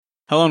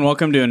Hello and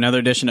welcome to another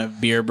edition of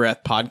Beer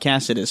Breath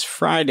Podcast. It is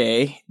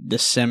Friday,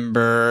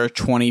 December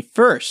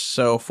 21st,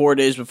 so 4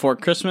 days before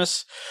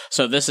Christmas.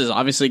 So this is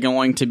obviously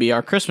going to be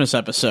our Christmas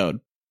episode.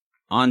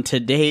 On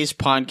today's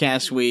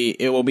podcast,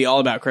 it will be all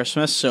about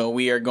Christmas, so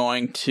we are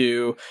going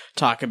to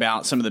talk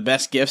about some of the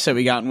best gifts that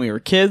we got when we were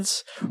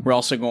kids. We're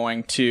also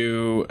going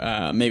to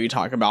maybe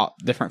talk about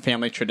different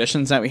family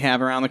traditions that we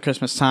have around the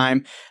Christmas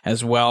time,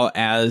 as well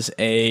as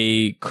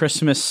a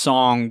Christmas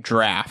song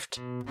draft.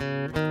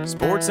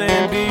 Sports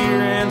and beer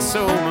and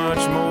so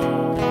much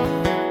more.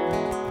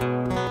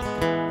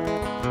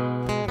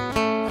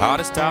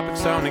 Hottest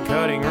topics on the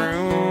cutting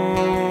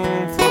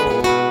room floor.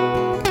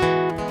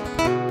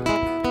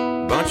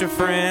 Bunch of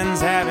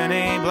friends having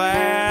a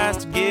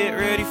blast. Get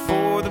ready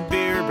for the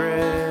Beer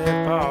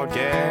Breath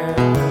Podcast.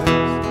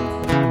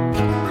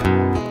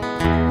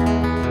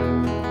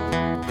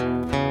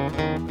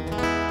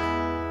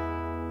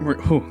 We're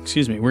going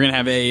to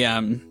have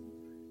a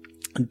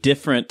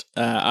different,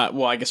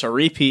 I guess a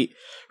repeat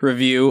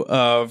review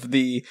of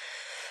the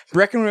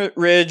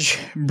Breckenridge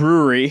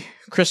Brewery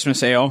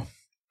Christmas Ale,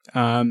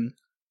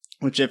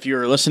 which if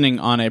you're listening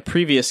on a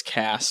previous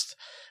cast,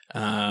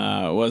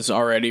 was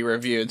already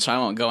reviewed, so I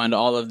won't go into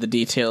all of the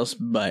details,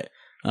 but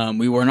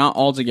we were not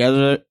all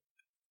together.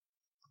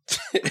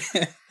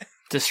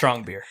 It's a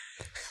strong beer.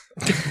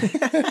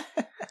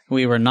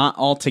 We were not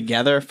all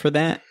together for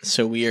that,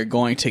 so we are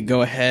going to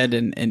go ahead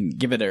and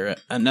give it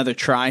another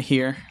try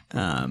here.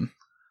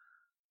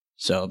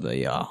 So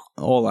the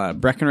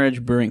old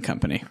Breckenridge Brewing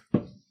Company.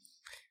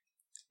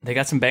 They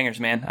got some bangers,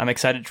 man. I'm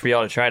excited for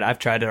y'all to try it. I've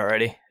tried it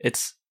already.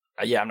 It's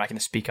I'm not going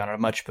to speak on it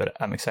much, but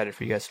I'm excited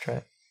for you guys to try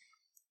it.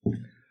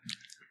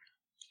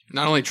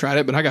 Not only tried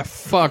it, but I got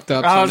fucked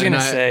up. I was going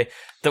to say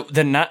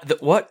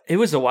it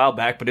was a while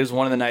back, but it was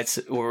one of the nights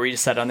where we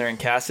just sat down there and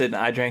casted, and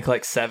I drank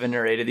like 7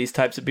 or 8 of these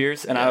types of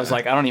beers, and I was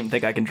like, I don't even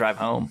think I can drive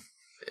home.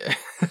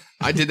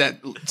 I did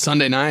that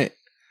Sunday night.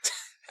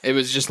 It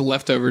was just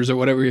leftovers or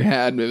whatever you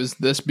had. It was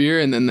this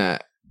beer and then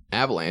that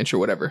Avalanche or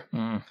whatever.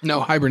 No,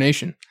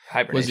 Hibernation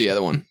was the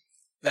other one.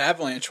 The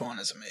Avalanche one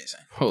is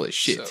amazing. Holy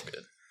shit. So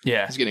good.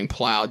 Yeah. I was getting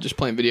plowed just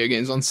playing video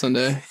games on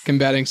Sunday,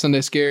 combating Sunday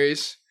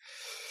scaries.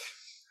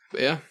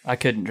 But yeah. I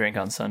couldn't drink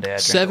on Sunday.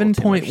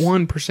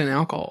 7.1%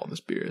 alcohol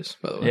this beer is,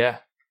 by the way. Yeah.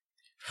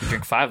 You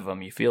drink 5 of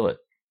them, you feel it.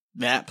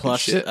 That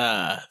plus the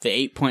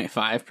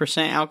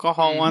 8.5%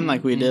 alcohol one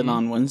like we did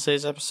on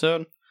Wednesday's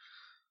episode.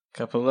 A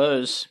couple of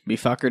those be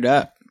fuckered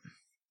up,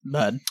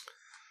 bud.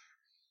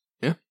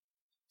 Yeah.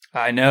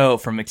 I know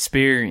from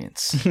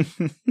experience.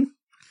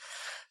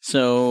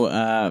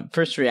 So,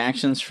 first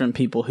reactions from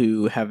people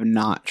who have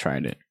not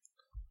tried it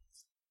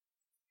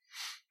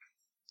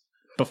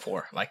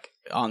before, like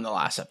on the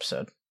last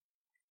episode.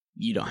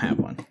 You don't have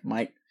one,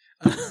 Mike.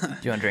 Do you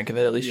want to drink of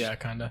it at least? Yeah,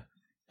 kind of.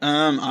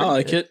 I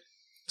like it.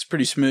 It's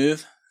pretty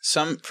smooth.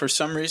 For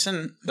some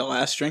reason, the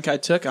last drink I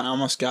took, I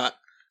almost got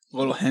a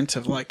little hint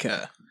of like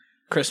a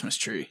Christmas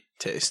tree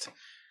taste.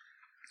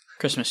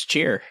 Christmas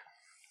cheer.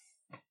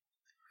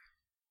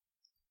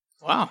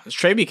 Wow, is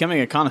Trey becoming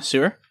a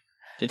connoisseur?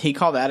 Did he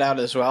call that out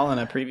as well in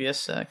a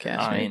previous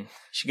cast? I mean, you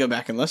should go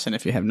back and listen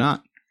if you have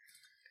not.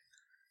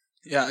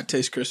 Yeah, it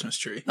tastes Christmas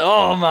tree.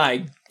 oh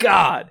my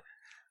God.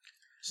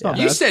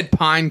 You said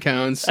pine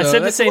cones. So I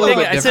said the same thing.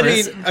 I said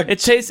it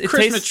tastes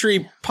Christmas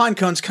tree. Pine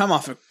cones come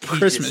off a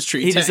Christmas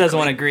tree. He just doesn't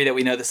want to agree that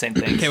we know the same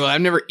thing. Okay, well,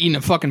 I've never eaten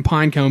a fucking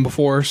pine cone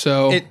before,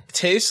 so... It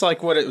tastes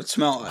like what it would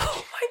smell like.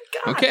 Oh my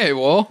God. Okay,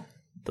 well...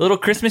 The little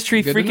Christmas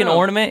tree Good to freaking know.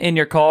 ornament in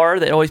your car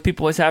that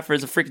people always have for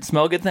as a freaking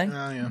smell good thing.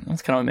 Oh, yeah.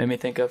 That's kind of what it made me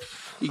think of.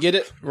 You get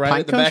it right Pine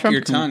at the cones back of from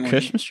your tongue.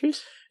 Christmas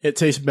trees? It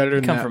tastes better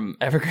than Come that. from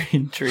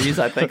evergreen trees,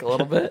 I think, a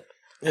little bit.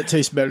 It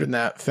tastes better than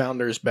that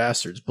Founders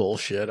Bastards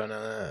bullshit. I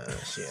know,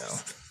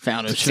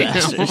 Founders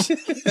Bastards. You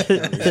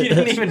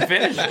didn't even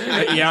finish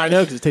it. yeah, I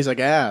know because it tastes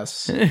like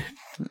ass.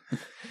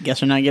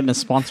 Guess we're not getting a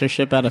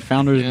sponsorship out of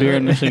Founders Beer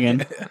in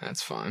Michigan.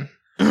 That's fine.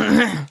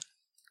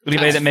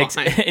 Anybody that That's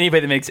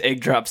makes egg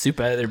drop soup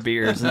out of their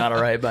beer is not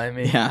all right by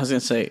me. Yeah, I was going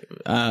to say,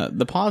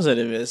 the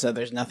positive is that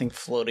there's nothing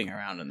floating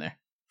around in there.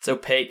 It's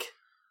opaque,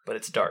 but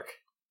it's dark.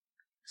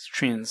 It's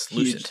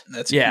translucent. Huge.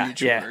 That's a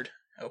huge yeah. word.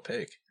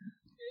 Opaque.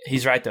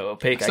 He's right though.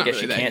 Opaque. It's I not guess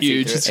really you that can't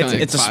huge. see It's through it.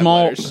 only It's a 5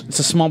 small. letters. It's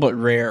a small but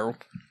rare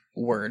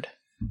word.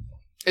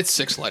 It's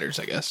 6 letters,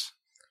 I guess.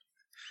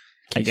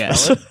 I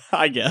guess.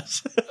 I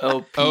guess.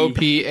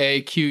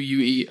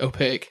 O-P-A-Q-U-E,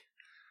 opaque.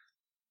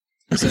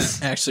 Is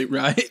that actually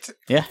right?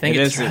 Yeah, I think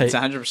it it's is. right. It's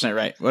 100%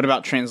 right. What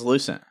about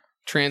translucent?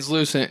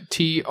 Translucent.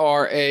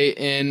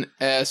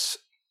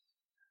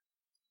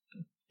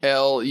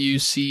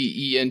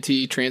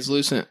 T-R-A-N-S-L-U-C-E-N-T.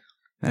 Translucent.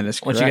 That is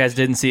What correct. you guys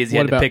didn't see is he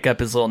What had to about- pick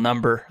up his little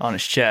number on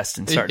his chest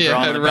and start Yeah,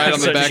 drawing right on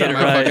the back so of you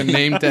my get it fucking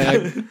name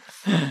tag.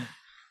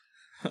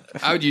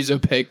 I would use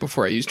opaque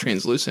before I used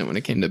translucent when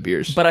it came to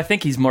beers. But I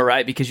think he's more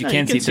right because you No,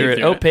 can you see through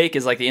it. Opaque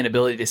is like the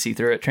inability to see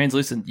through it.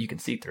 Translucent, you can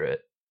see through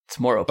it. It's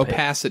more opaque.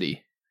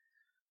 Opacity.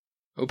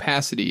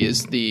 Opacity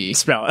is the...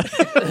 Spell it.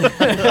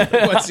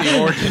 What's the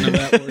origin of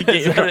that word?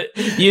 Is that a-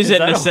 Use is it in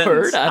that a a sentence.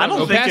 word? I I don't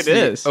don't think it opacity.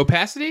 is.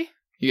 Opacity?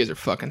 You guys are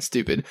fucking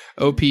stupid.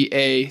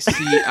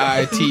 Opacity.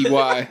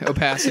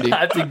 Opacity. I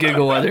have to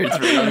Google whether it's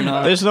real or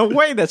not. There's no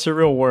way that's a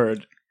real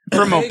word.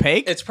 From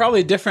opaque? It's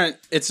probably different.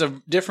 It's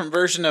a different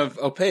version of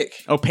opaque.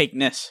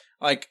 Opaqueness.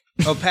 Like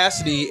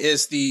opacity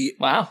is the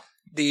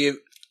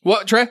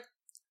What, Trey?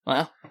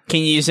 Wow. Can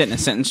you use it in a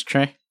sentence,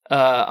 Trey?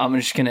 I'm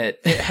just gonna.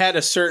 It had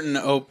a certain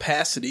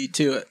opacity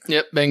to it.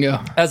 Yep, bingo.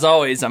 As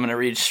always, I'm gonna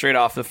read straight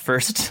off the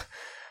first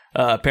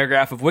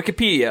paragraph of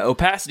Wikipedia.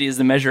 Opacity is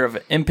the measure of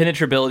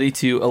impenetrability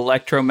to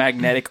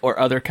electromagnetic or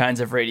other kinds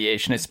of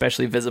radiation,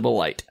 especially visible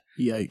light.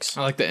 Yikes.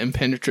 I like the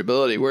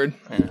impenetrability word.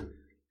 Yeah.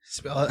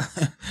 Spell it.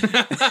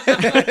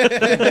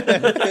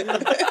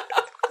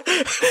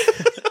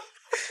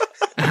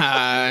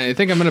 I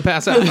think I'm going to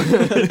pass out.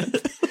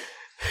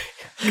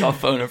 Call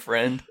phone a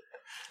friend.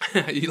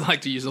 You'd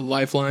like to use a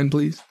lifeline,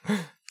 please?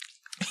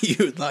 You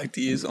would like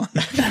to use one.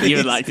 You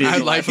would like to use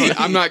I'd a like lifeline.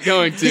 to. I'm not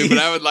going to, but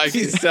I would like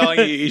He's to. telling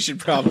you you should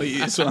probably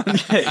use one.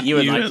 You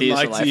would like to use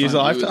a lifeline. use a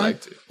I would lifeline?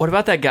 like to. What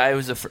about that guy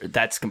who's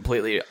that's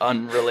completely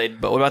unrelated,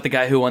 but what about the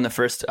guy who won the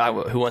first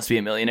Who Wants to Be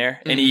a Millionaire?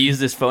 And he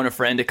used his phone a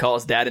friend to call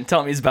his dad and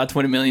tell him he's about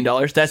 $20 million.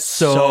 That's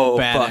so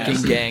badass.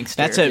 fucking gangster.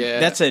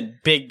 That's a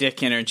big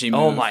dick energy move.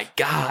 oh my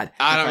God.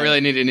 I don't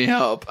really need any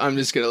help. I'm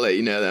just going to let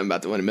you know that I'm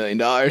about to win $1 million.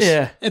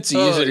 Yeah. It's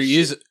use it or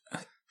use it.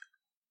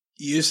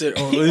 Use it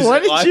or lose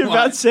What it. did you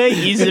about to say?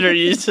 Use it or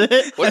use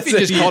it? What if he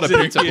just called a Use it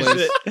or pizza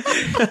use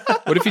place?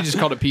 What if he just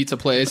called a pizza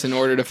place and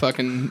ordered a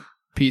fucking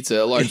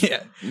pizza, a large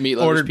Yeah. meat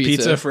lovers Ordered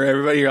pizza for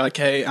everybody. You're like,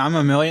 hey, I'm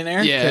a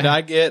millionaire. Yeah. Could I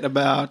get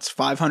about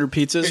 500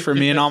 pizzas for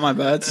me and all my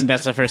buds?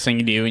 That's the first thing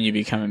you do when you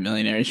become a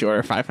millionaire is you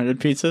order 500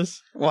 pizzas.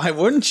 Why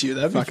wouldn't you?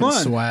 That'd be Fucking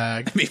fun.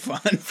 swag. That'd be fun.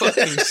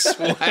 fucking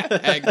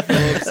swag.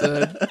 Philip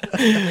said.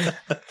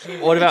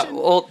 What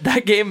about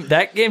that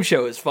game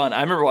show is fun.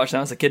 I remember watching that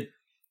when I was a kid.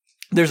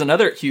 There's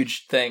another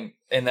huge thing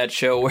in that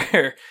show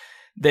where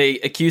they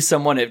accuse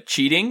someone of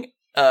cheating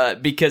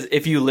because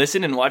if you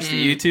listen and watch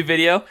the YouTube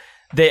video,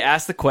 they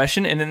ask the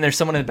question and then there's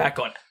someone in the back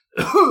going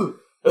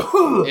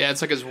Yeah,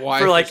 it's like his wife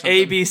for or like something.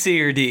 A, B, C,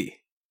 or D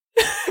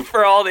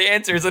for all the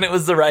answers, and it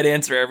was the right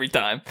answer every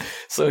time.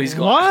 So he's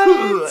going,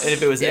 What? and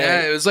if it was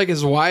Yeah, A, it was like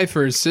his wife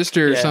or his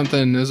sister or Yeah.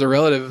 something. It was a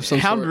relative of some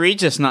How'd sort.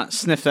 Regis not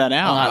sniff that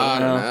out? I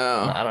don't know.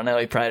 know. I don't know.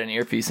 He probably had an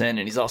earpiece in,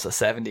 and he's also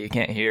 70. He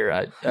can't hear.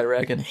 I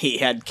reckon. He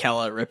had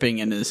Kella ripping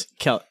in his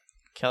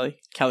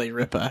Kelly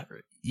Ripa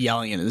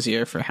yelling in his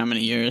ear for how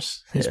many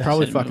years? He's Yeah,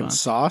 probably said move fucking on.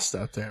 sauced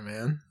out there,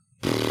 man.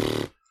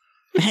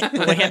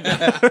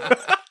 I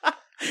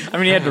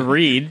mean, he had to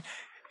read.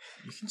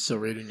 You can still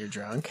read when you're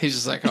drunk. He's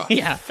just like, oh,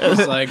 Yeah,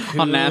 It's like,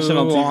 On who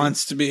national TV.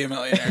 wants to be a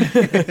millionaire?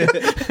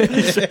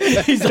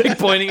 He's like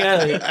pointing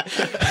at it,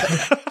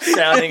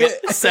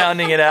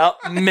 sounding it out.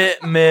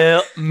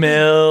 Mill.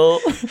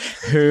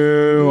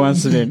 who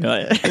wants to be a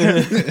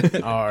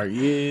millionaire? Are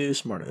you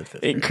smarter than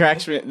 50? It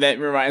cracks me. That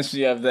reminds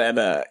me of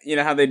that. You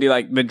know how they do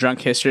like the drunk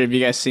history? Have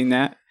you guys seen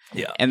that?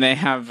 Yeah. And they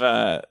have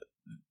that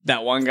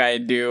one guy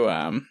do.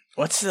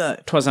 What's the?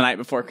 'Twas the night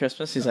before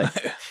Christmas. He's like,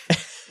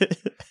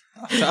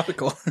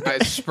 Topical. I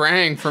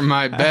sprang from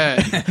my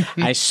bed.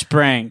 I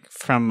sprang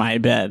from my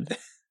bed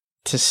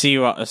to see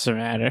what was the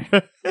matter.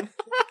 It's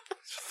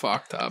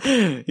fucked up.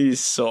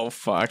 He's so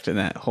fucked in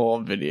that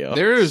whole video.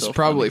 There was So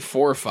probably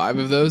 4 or 5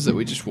 of those that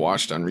we just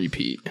watched on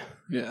repeat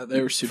Yeah,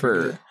 they were super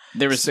for good.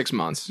 There was 6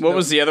 months. What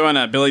was the other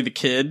one? Billy the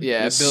Kid.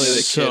 Yeah, It was Billy the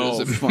Kid so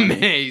was funny.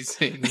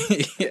 amazing.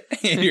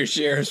 And your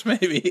sheriffs,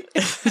 maybe. Pew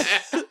pew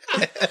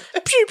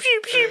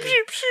pew pew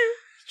pew.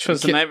 Which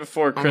was the night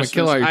before I'm gonna Christmas.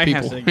 kill all your I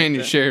have people to get and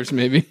your that. sheriffs,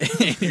 maybe.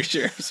 And your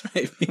sheriffs,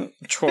 maybe.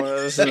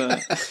 Twas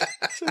the-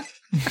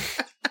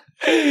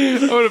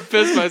 I'm gonna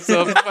piss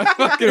myself if I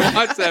fucking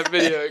watch that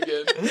video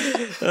again.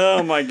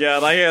 Oh my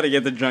god! I gotta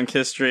get the drunk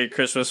history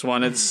Christmas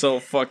one. It's so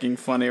fucking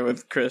funny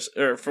with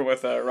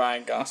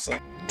Ryan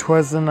Gosling.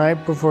 'Twas the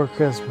night before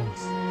Christmas,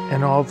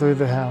 and all through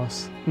the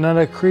house, not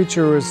a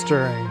creature was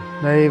stirring,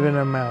 not even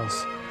a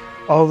mouse.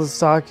 All the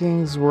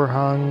stockings were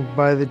hung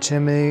by the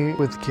chimney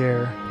with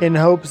care, in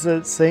hopes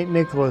that St.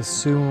 Nicholas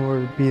soon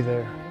would be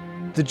there.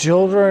 The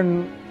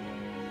children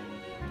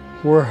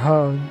were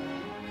hung.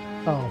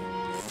 Oh,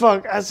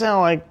 fuck, I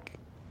sound like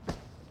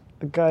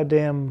a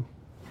goddamn...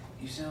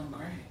 You sound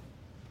great.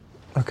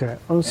 Okay,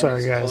 I'm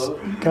sorry, guys.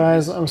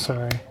 Guys, I'm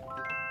sorry.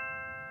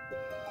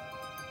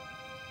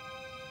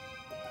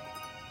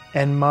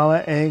 And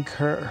Mama ate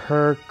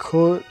her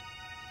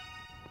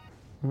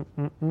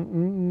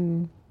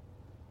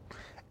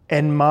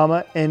and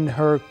Mama in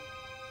her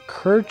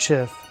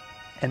kerchief,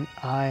 and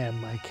I in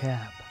my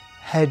cap,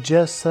 had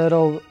just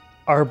settled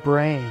our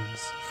brains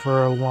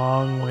for a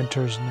long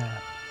winter's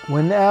nap.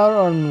 When out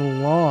on the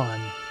lawn,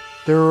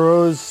 there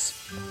rose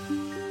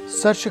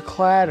such a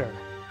clatter.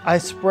 I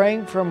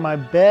sprang from my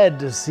bed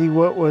to see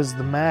what was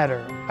the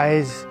matter.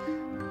 I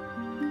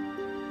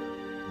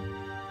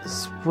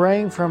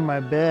sprang from my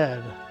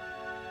bed.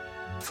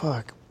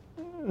 Fuck.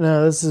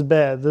 No, this is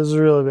bad. This is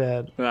really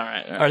bad. All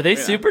right. Are they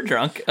super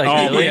drunk? Like,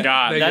 Oh really? my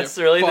god! That's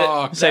really the.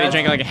 fucked. Said he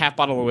drank like a half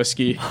bottle of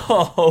whiskey.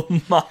 Oh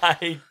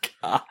my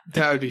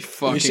That would be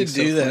fucking. We should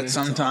so do funny. that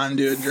sometime.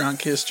 Do a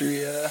drunk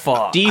history.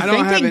 Fuck. Do you I don't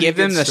think have they any give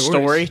them good the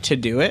stories. story to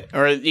do it,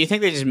 or do you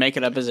think they just make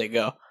it up as they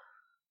go?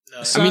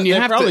 So I mean, you they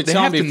have to- probably they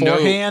tell have them to know-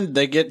 beforehand.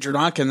 They get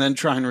drunk and then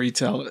try and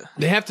retell it.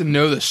 They have to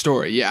know the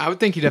story. Yeah, I would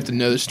think you'd have to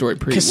know the story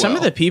pretty well. Because some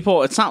of the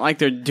people, it's not like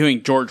they're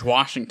doing George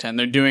Washington.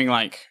 They're doing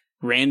like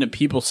random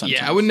people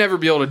sometimes. Yeah, I would never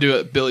be able to do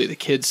a Billy the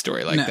Kid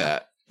story like No.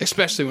 that.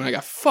 Especially when I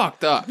got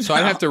fucked up. So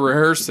I'd have to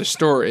rehearse the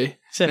story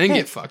Said, and then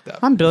 "Hey, get fucked up.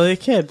 I'm Billy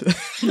the Kid.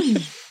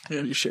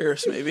 Yeah, you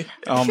sheriffs, maybe.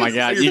 Oh my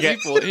god! Your You get,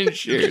 people in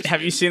shares.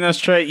 have you seen those,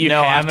 Trey? You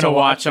No, I'm have gonna to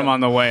watch watch them on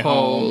the way home.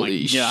 Oh my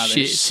Holy god,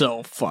 they're shit.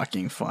 so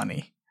fucking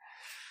funny.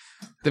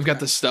 They've got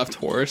the stuffed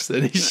horse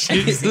that he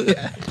shoots.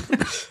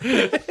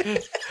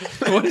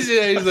 What is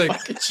it? He's like,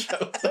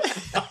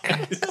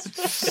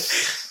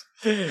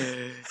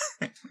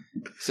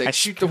 he's like,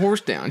 shoot the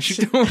horse down.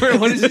 Shoot the horse.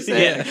 What does he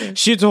say? Yeah,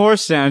 shoot the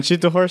horse down.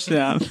 Shoot the horse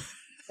down.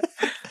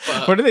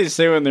 What do they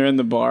say when they're in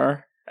the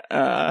bar?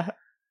 The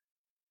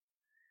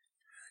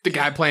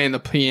guy playing the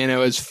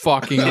piano is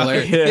fucking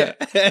hilarious.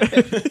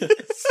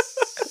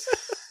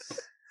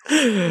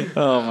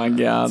 Oh my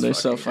god, they're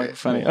so fucking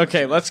funny.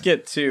 Okay, let's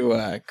get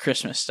to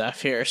Christmas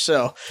stuff here.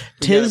 So,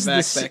 tis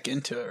Tis the back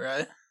into it,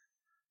 right?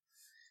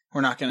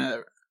 We're not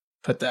gonna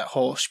put that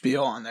whole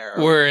spiel on there.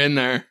 We're in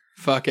there.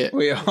 Fuck it.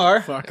 We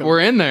are. We're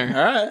in there.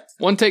 All right.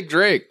 One take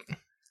Drake.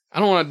 I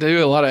don't want to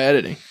do a lot of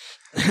editing.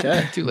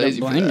 Okay. Too lazy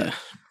for blame that. ya.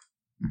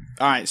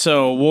 All right,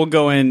 so we'll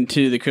go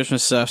into the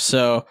Christmas stuff.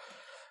 So,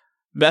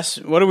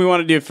 what do we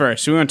want to do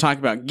first? Do we want to talk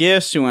about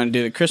gifts? Do we want to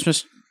do the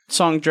Christmas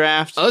song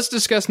draft? Let's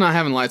discuss not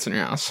having lights in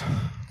your house.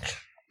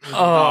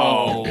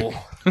 Oh.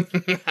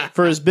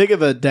 For as big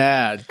of a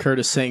dad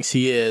Curtis thinks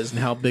he is and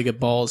how big of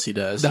balls he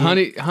does. The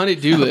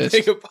honey-do list.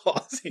 Big a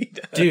balls he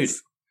does. Dude.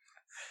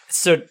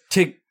 So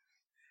to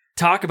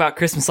talk about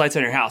Christmas lights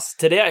on your house.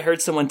 Today I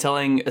heard someone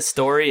telling a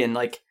story and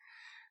like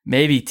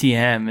maybe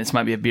TM, this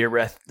might be a beer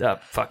breath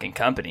fucking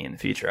company in the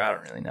future. I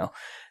don't really know.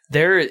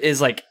 There is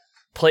like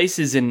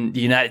places in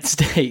the United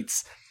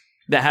States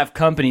that have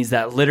companies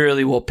that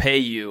literally will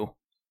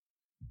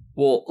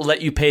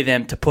let you pay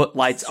them to put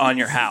lights on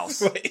your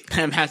house.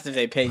 After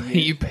they pay you.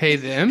 You pay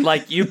them?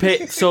 Like you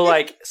pay, so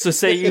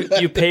say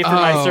you pay for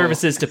my Oh.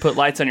 services to put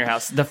lights on your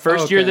house. The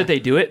first year Okay. that they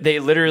do it, they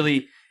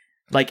literally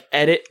like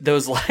edit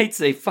those lights.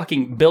 They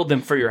fucking build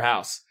them for your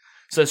house.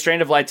 So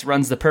Strand of Lights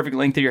runs the perfect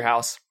length of your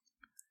house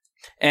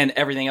and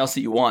everything else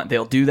that you want.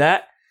 They'll do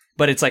that,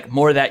 but it's like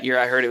more that year.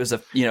 I heard it was a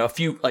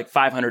few like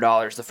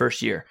 $500 the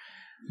first year,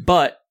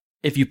 but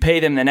if you pay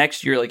them the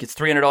next year, like it's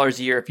 $300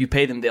 a year. If you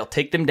pay them, they'll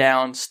take them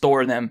down,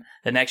 store them.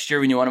 The next year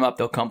when you want them up,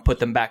 they'll come put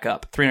them back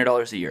up.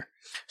 $300 a year.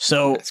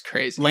 So, That's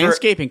crazy.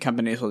 landscaping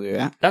companies will do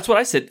that. That's what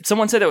I said.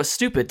 Someone said that was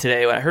stupid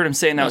today. I heard him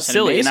saying that was That's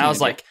silly. And I amazing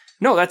was idea. like,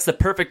 no, that's the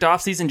perfect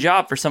off-season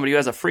job for somebody who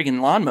has a freaking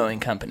lawn mowing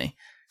company.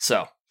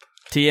 So,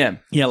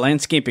 TM. Yeah,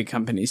 landscaping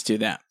companies do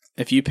that.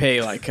 If you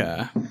pay like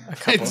a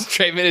couple.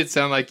 Trey made it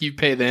sound like you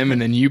pay them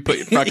and then you put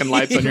your fucking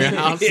lights on your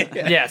house.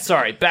 Yeah,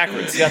 sorry.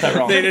 Backwards. Got that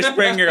wrong. They just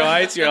bring your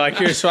lights. You're like,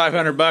 here's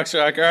 $500.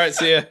 You're like, all right,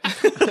 see ya.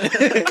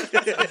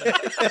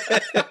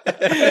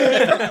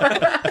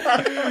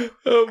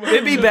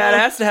 It'd be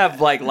badass to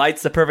have like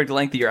lights the perfect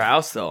length of your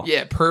house, though.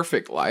 Yeah,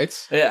 perfect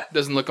lights. Yeah.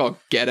 Doesn't look all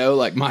ghetto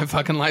like my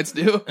fucking lights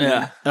do.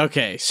 Yeah.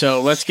 Okay,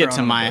 so let's get to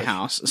Strong my push.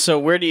 house. So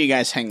where do you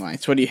guys hang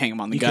lights? What do you hang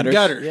them on? The gutters?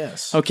 Gutter.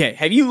 Yes. Okay,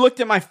 have you looked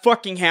at my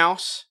fucking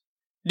house?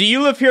 Do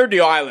you live here or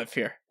do I live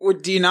here? Or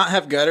do you not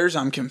have gutters?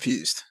 I'm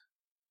confused.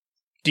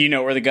 Do you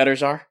know where the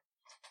gutters are?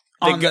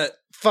 On the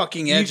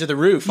fucking edge of the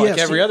roof, like Yes,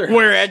 every other house.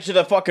 Where edge of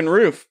the fucking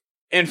roof?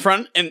 In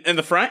front, in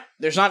the front?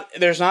 There's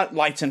not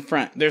lights in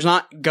front. There's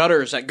not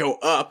gutters that go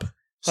up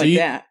So like you-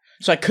 that.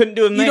 So I couldn't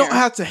do them You there. don't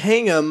have to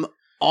hang them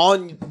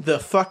on the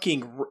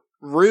fucking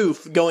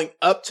roof going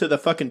up to the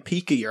fucking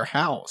peak of your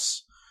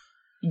house.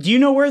 Do you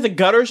know where the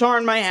gutters are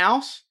in my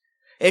house?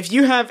 If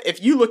you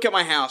look at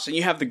my house and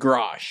you have the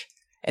garage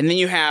and then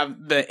you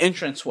have the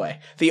entranceway,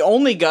 the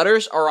only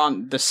gutters are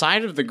on the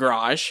side of the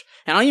garage,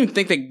 and I don't even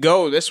think they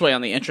go this way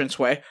on the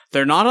entranceway.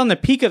 They're not on the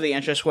peak of the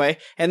entranceway,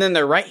 and then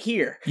they're right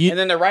here, and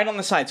then they're right on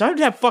the side. So I would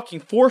have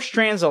fucking 4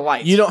 strands of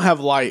lights. You don't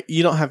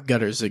have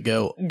gutters that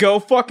go. Go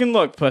fucking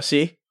look,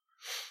 pussy.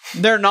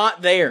 They're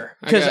not there.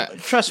 Because, I got-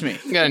 trust me.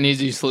 I got an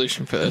easy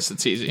solution for this.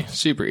 It's easy.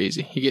 Super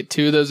easy. You get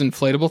 2 of those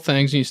inflatable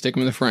things and you stick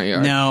them in the front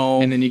yard.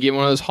 No. And then you get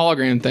one of those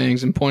hologram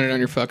things and point it on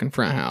your fucking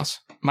front house.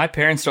 My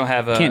parents don't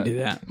have Can't do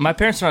that. My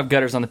parents don't have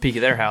gutters on the peak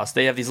of their house.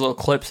 They have these little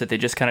clips that they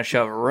just kind of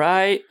shove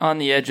right on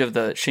the edge of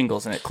the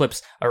shingles, and it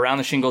clips around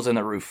the shingles and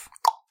the roof.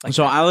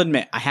 So I'll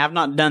admit, I have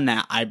not done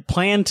that. I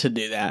planned to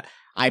do that.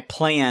 I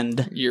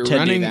planned You're to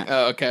running. do that.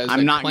 Oh, okay. I was I'm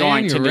like, not plan,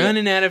 going to You're do it.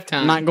 running out of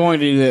time. I'm not going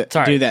to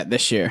Sorry. do that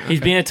this year.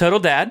 He's being a total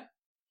dad.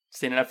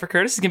 Standing up for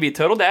Curtis. He's going to be a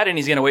total dad, and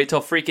he's going to wait till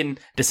freaking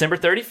December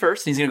 31st,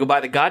 and he's going to go buy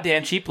the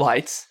goddamn cheap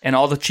lights and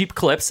all the cheap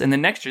clips, and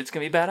then next year it's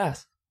going to be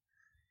badass.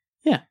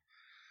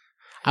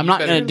 I'm not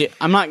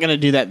gonna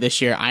do that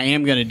this year. I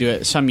am gonna do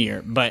it some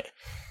year, but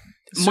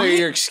So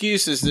your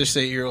excuse is just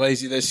that you're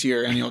lazy this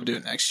year and you'll do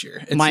it next year.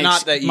 It's my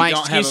not that you my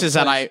don't have excuse a is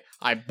that place-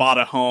 I bought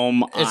a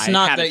home. It's I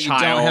not had that a you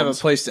child. don't have a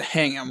place to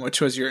hang them, which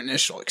was your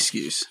initial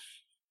excuse.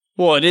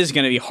 Well, it is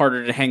going to be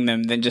harder to hang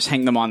them than just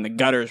hang them on the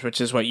gutters,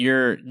 which is what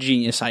your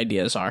genius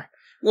ideas are.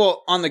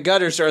 Well, on the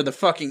gutters are the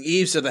fucking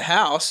eaves of the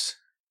house.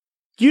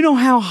 You know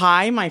how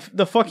high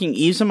the fucking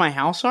eaves of my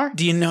house are?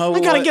 Do you know I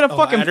gotta what get a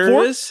fucking ladder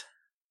fork. is?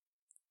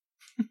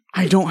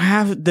 I don't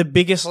have the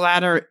biggest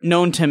ladder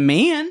known to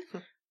man.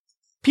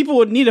 People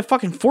would need a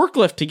fucking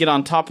forklift to get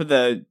on top of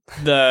the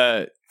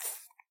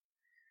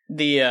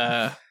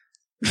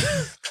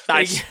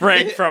I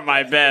sprang from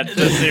my bed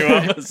to see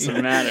what was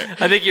the matter.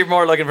 I think you're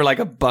more looking for like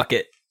a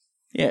bucket.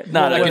 Yeah,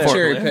 Not Like a a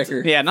cherry forklift.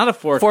 picker. yeah, not a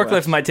forklift.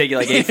 Forklift might take you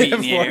like 8 feet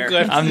in the air.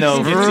 Forklift. I'm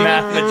no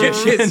math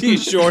magician.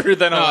 He's shorter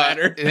than a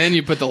ladder. And then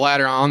you put the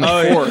ladder on the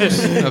Oh, yeah.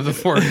 forks of the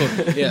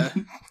forklift.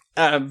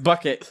 Yeah.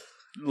 Bucket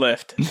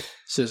lift.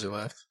 Scissor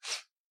lift.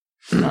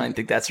 I don't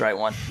think that's the right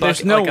one.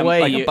 There's no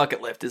way like you- a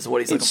bucket lift is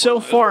what he's looking It's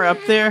so for. far up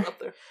there.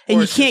 And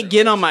Or you can't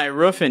get on my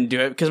roof and do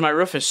it because my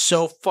roof is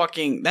so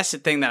fucking. That's the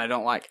thing that I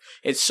don't like.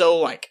 It's so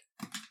like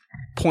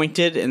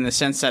pointed in the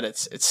sense that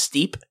it's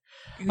steep.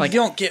 Like,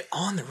 you don't get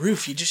on the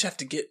roof. You just have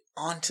to get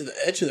onto the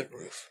edge of the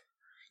roof.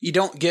 You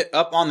don't get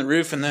up on the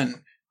roof and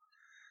then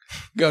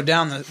go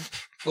down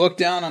look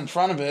down in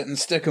front of it and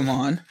stick them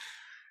on.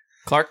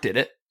 Clark did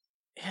it.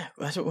 Yeah,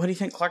 what do you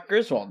think Clark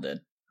Griswold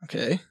did?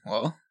 Okay,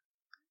 well,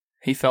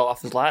 He fell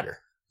off his ladder.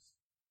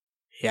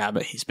 Yeah,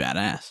 but he's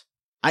badass.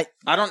 I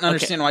don't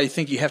understand why you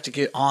think you have to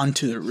get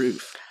onto the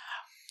roof.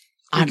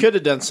 You could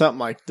have done something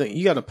like that.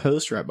 You got a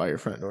post right by your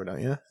front door,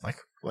 don't you?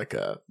 Like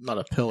a not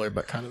a pillar,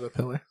 but kind of a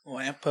pillar.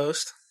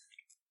 Lamppost.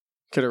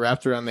 Could have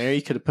wrapped around there.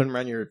 You could have put them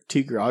around your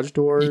 2 garage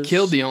doors. You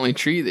killed the only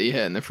tree that you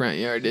had in the front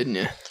yard, didn't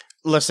you?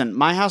 Listen,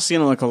 my house is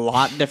going to look a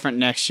lot different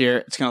next year.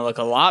 It's going to look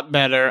a lot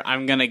better.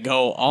 I'm going to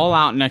go all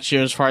out next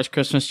year as far as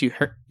Christmas. You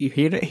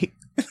hear it?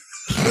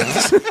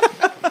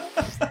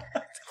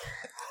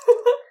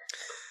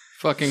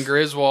 Fucking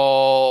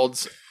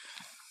Griswold's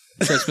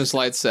Christmas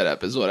light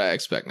setup is what I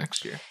expect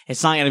next year.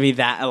 It's not going to be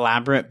that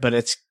elaborate, but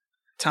it's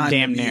Time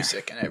Damn to near.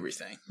 music and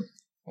everything.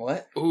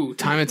 What? Ooh,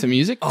 time it to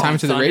music? Oh, time it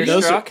to the radio?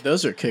 Thunderstruck?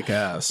 Those are kick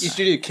ass. You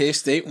should do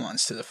K-State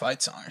ones to the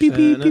fight song. Or beep,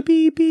 something.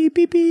 beep, beep, beep,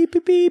 beep,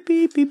 beep, beep,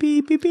 beep, beep, beep,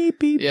 beep, beep,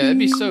 beep. Yeah, that'd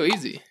be so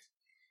easy.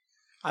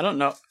 I don't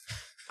know.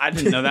 I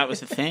didn't know that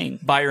was a thing.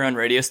 Buy your own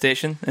radio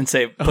station and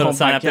say, put Oh a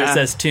sign my up there that God.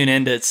 says tune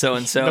in to so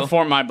and so.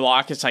 Before my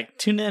block, it's like,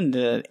 tune in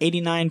to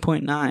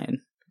 89.9.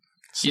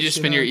 You just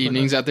spend your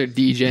evenings out there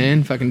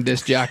DJing, fucking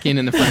disc jockeying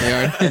in the front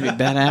yard. That'd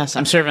be badass.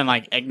 I'm serving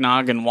like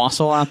eggnog and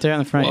wassail out there in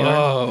the front yard.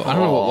 Whoa, I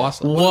don't know what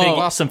wassail.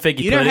 Whoa. Some figgy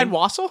You never pudding. had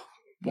wassail?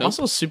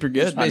 Wassle's super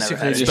good. Basically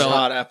had it. just Spell it.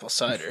 hot apple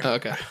cider. Oh,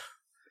 okay.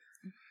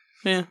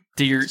 Yeah.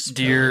 Do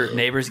your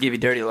neighbors give you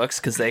dirty looks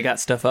because they got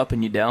stuff up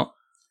and you don't?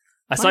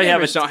 I saw My you have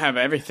neighbors a don't have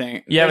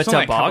everything. You have There's a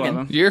only couple toboggan?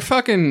 of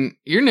them.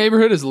 Your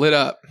neighborhood is lit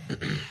up.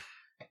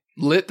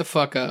 Lit the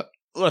fuck up.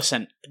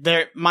 Listen,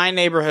 my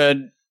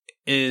neighborhood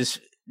is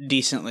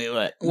decently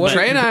lit.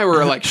 Trey and I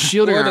were like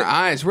shielding What our a-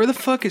 eyes. Where the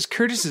fuck is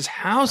Curtis's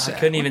house at?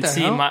 couldn't What even the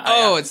see hell? my-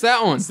 Oh, it's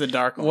that one. It's the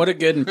dark one. What a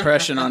good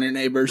impression on your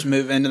neighbors.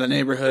 Move into the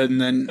neighborhood and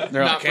then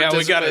they're Not like, "Yeah,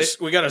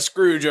 we got a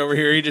Scrooge over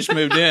here. He just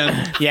moved in."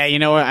 Yeah, you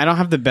know what? I don't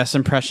have the best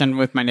impression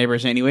with my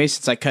neighbors anyway,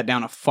 since I cut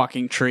down a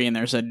fucking tree and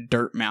there's a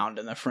dirt mound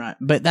in the front.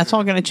 But that's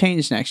all going to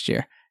change next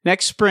year.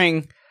 Next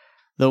spring,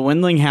 the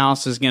Windling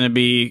house is going to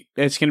be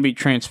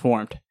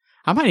transformed.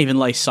 I might even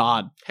lay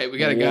sod. Hey, we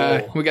got a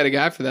guy. We got a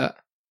guy for that.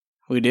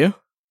 We do?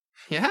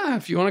 Yeah,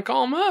 if you want to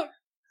call him up.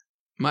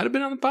 Might have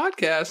been on the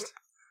podcast.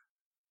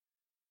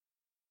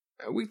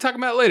 We can talk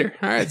about it later.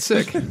 All right,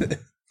 sick.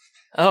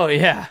 Oh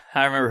yeah,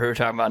 I remember who we're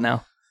talking about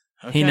now.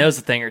 He knows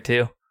a thing or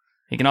two.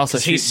 He can also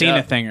shoot. He's seen a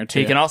duck- thing or two.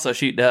 He can also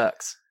shoot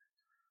ducks.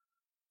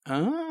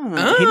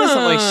 Oh, he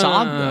doesn't lay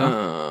sod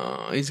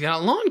though. Oh, he's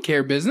got a lawn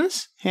care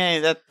business.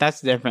 Hey,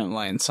 that's different than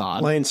laying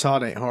sod. Laying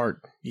sod ain't hard.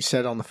 You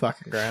set it on the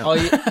fucking ground.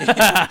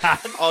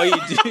 all you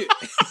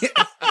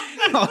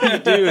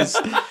do is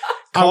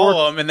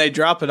call them and they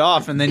drop it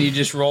off, and then you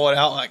just roll it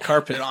out like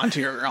carpet onto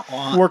your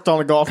lawn. Worked on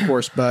a golf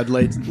course, bud.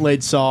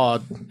 Laid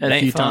sod It a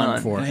ain't few fun. times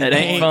before. It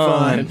ain't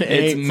fun. It's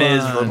Ain't fun.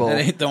 miserable. That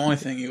ain't the only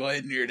thing you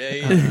laid in your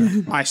day.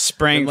 I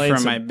sprang Laid from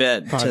some my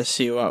bed to pipe.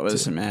 see what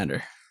was the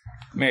matter.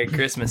 Merry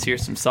Christmas.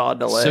 Here's some sod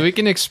to lay. So we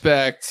can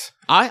expect.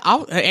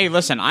 Hey,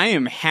 listen, I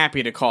am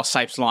happy to call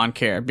Sipes Lawn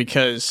Care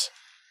because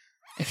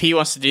if he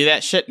wants to do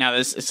that shit, now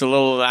it's a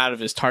little out of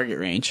his target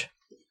range.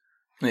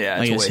 yeah,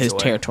 Like it's, it's a ways his away.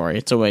 territory.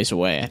 It's a ways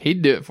away.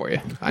 He'd do it for you.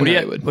 I What do know you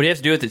he would. What do you have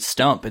to do with the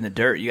stump in the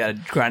dirt? You got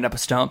to grind up a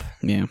stump.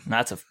 Yeah.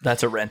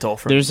 That's a rental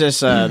from. There's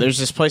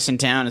this place in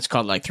town. It's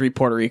called like 3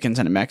 Puerto Ricans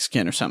and a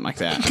Mexican or something like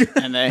that.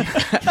 And they,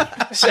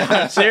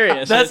 I'm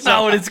serious. That's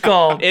not what it's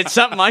called. It's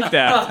something like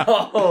that.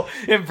 Oh,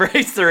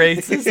 embrace the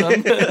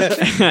racism.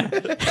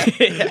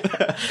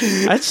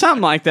 It's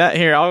something like that.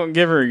 Here, I'll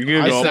give her a It's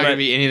Google. not going to But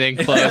be anything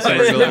close.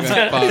 We're gonna look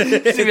at Bob.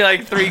 It's gonna be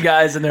like 3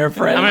 guys and their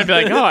friend. I might be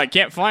like, oh, I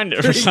can't find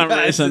it for some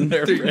reason.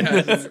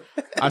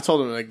 I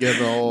told him to give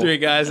the old 3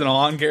 guys in a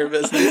lawn care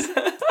business.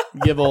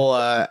 Give old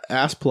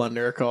Ass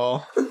Plunder a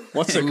call.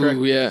 What's the correct?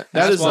 Ooh, yeah.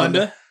 That is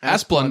Asplunda?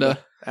 Asplunda.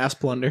 Ass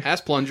Plunder.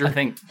 Ass plunger. I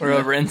think we're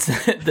over in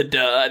the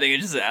duh. I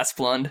think it's just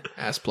Asplund.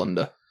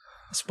 Asplunda.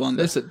 Splendid.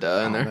 There's a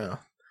duh in there. No.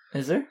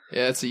 Is there?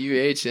 Yeah, it's a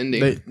UH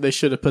ending. They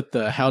should have put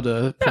the how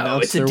to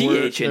pronounce it's a their DH word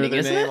or ending, their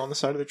isn't name it? on the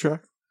side of the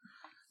truck.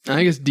 I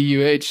think it's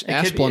DUH.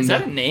 It could be. Is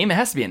that a Asplunda. name? It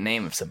has to be a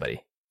name of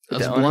somebody.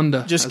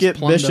 Asplunda. Just get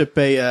Asplunda. Bishop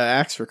a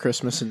axe for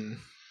Christmas and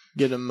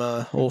get him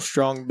old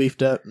strong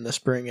beefed up in the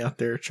spring out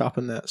there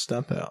chopping that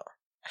stump out.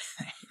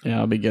 Yeah,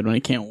 it'll be good when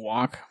he can't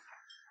walk.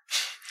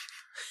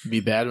 Be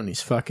bad when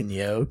he's fucking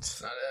yoked.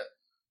 That's not it.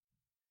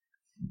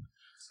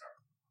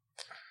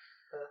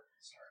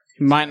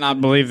 You might not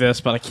believe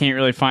this, but I can't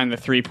really find the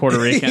 3 Puerto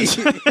Ricans.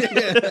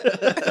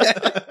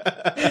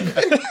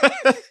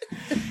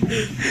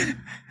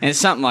 It's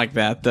something like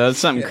that, though. It's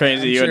something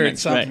crazy you wouldn't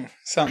expect.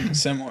 Something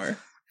similar.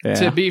 Yeah.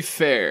 To be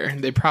fair,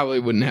 they probably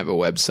wouldn't have a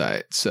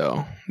website,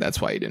 so that's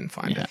why you didn't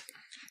find it.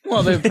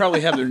 Well, they would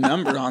probably have their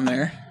number on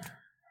there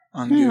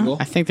on Google.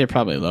 I think they're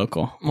probably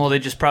local. Well, they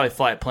just probably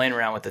fly a plane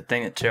around with the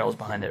thing that trails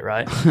behind it,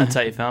 right? That's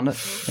how you found it.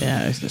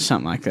 Yeah, it's just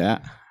something like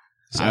that.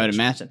 I would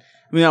imagine.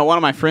 You know, one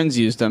of my friends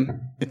used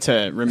them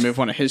to remove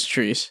one of his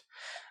trees.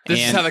 This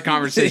is And- how the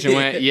conversation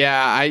went.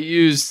 Yeah, I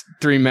used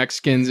 3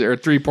 Mexicans or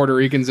 3 Puerto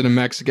Ricans and a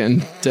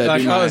Mexican to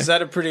Like, do my... are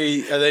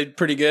they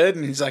pretty good?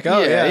 And he's like, oh,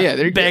 yeah.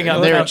 they're Bang good.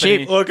 up They were company.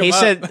 cheap. Look 'em He up.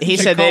 said he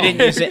said they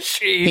didn't use it.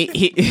 Sheep.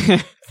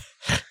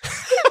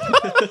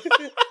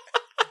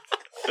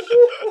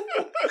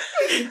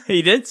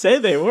 He did say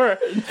they were.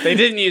 They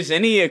didn't use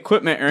any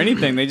equipment or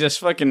anything. They just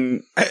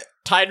fucking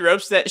tied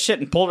ropes to that shit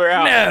and pulled her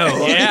out.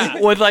 No. Yeah.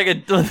 With like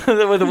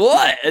with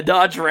what? A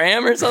Dodge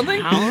Ram or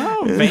something? I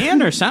don't know,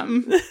 van or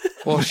something.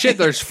 Well, shit,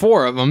 there's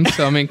 4 of them,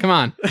 so I mean, come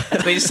on.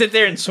 They just sit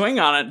there and swing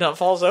on it until it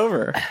falls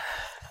over.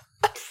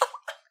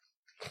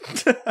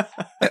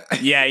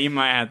 Yeah, you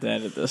might have to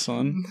edit this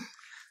one.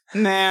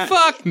 Nah.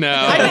 Fuck no.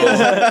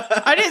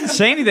 I didn't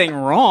say anything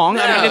wrong.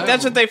 I mean, if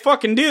that's what they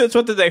fucking do, that's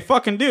what they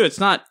fucking do. It's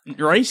not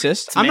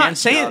racist. I'm not man's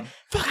saying, job.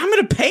 fuck, I'm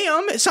going to pay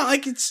them. It's not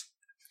like it's...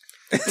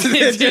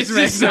 It's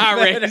just not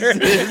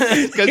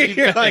racist. Because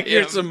You're like,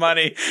 here's some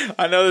money.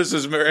 I know this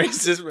is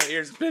racist, but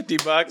here's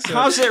 $50. so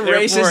How's it therefore-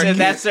 racist if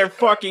that's their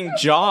fucking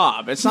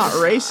job? It's not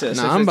racist.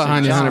 No, if I'm it's their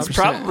behind you job. 100%. It's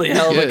probably a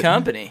hell of a Good.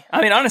 company.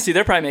 I mean, honestly,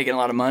 they're probably making a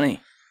lot of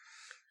money.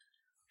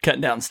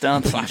 Cutting down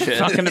stumps and shit.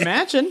 Fucking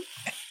imagine.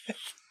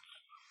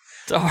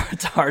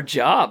 It's a hard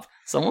job.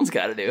 Someone's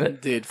got to do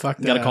it. Dude, fuck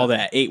that. Got to call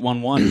that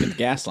 811 to get the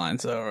gas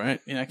lines, though, right?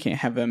 You know, I can't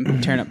have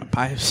them tearing up my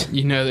pipes.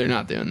 You know they're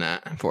not doing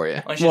that for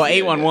you. Well,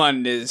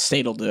 811 is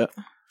state will do it.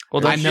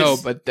 Well, I know,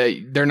 just- but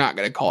they're not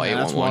going to call Yeah,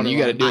 that's 811. You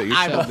got to do it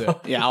I yourself.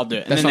 will. Yeah, I'll do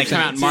it. And That's then they what come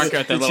I'm out and mark it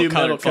with their The little two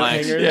metal colored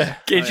flags. coat hangers. Yeah.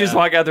 Can't you just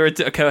walk out there with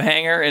a coat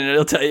hanger and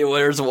it'll tell you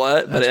where's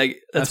what? But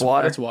that's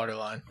water. That's water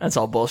line. That's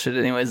all bullshit,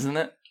 anyways, isn't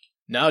it?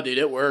 No, dude,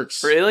 it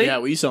works. Really? Yeah,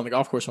 we used it on the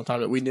golf course one time,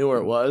 but we knew where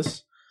it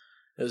was.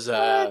 It was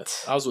I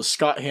was with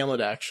Scott Hamlet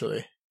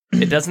actually.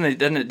 It doesn't it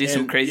do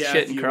some And, crazy yeah,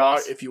 shit if and you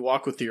cross? walk, if you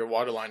walk with your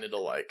water line,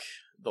 it'll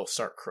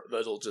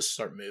just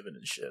start moving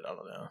and shit. I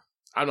don't know.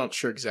 I'm not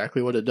sure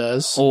exactly what it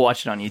does. We'll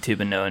watch it on YouTube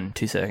and know in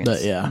 2 seconds.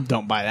 But yeah.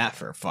 Don't buy that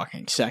for a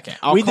fucking second.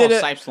 I'll We call did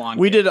it- Sipes Lawn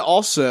We Care. did it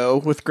also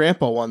with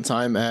Grandpa one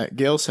time at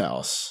Gail's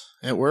house.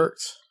 It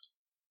worked.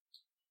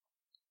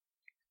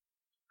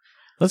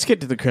 Let's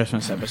get to the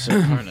Christmas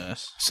episode part of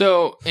this.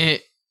 So,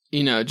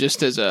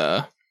 just as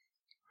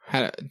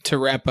to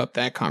wrap up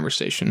that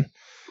conversation,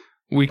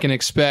 we can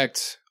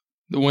expect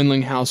the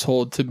Windling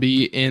household to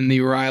be in the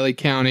Riley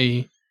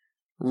County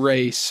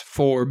race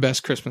for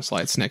best Christmas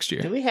lights next Do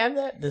year. we have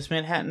that? This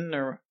Manhattan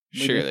or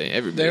Surely, They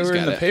everybody's were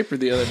in got the it. paper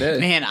the other day.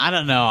 Man, I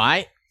don't know.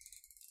 I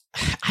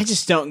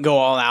just don't go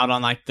all out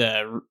on like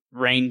the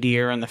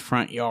reindeer in the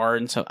front yard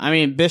and so. I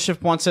mean,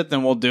 Bishop wants it,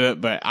 then we'll do it.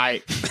 But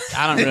I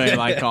don't really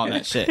like all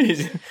that shit.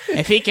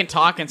 If he can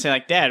talk and say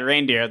like, "Dad,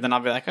 reindeer," then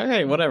I'll be like,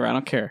 "Okay, whatever. I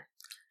don't care."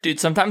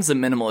 Dude, sometimes the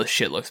minimalist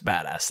shit looks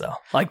badass, though.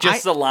 Like,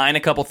 just align a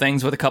couple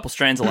things with a couple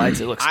strands of lights,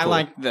 it looks cool. I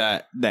like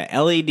the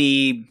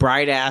LED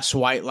bright ass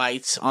white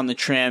lights on the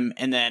trim,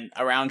 and then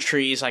around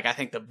trees. Like I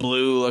think the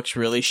blue looks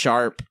really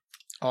sharp.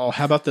 Oh,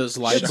 how about those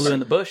lights? blue in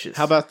the bushes.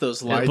 How about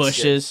those lights?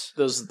 bushes.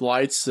 Those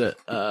lights that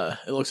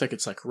it looks like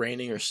it's like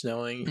raining or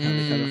snowing.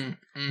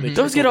 They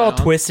Those get trickle all down.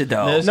 twisted,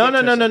 though.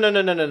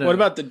 No. What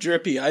about the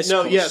drippy ice?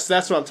 No, yes,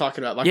 that's what I'm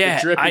talking about. Like Yeah,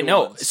 the drippy I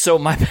know. ones. So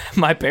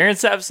my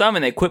parents have some,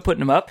 and they quit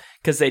putting them up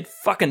because they'd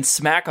fucking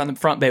smack on the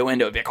front bay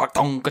window. It'd be like,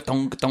 "Ka-tung,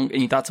 ka-tung, ka-tung,"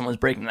 and you thought someone was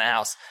breaking the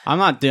house. I'm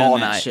not doing All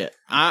that night. shit.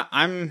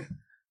 I'm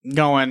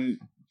going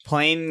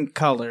plain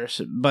colors,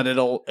 but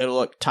it'll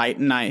look tight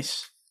and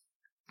nice.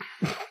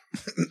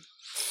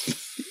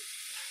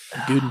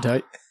 Good and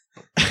tight.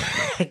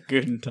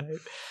 Good and tight.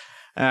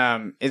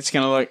 It's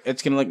gonna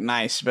look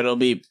nice, but it'll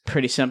be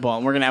pretty simple.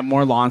 And we're gonna have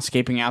more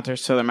lawnscaping out there,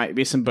 so there might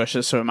be some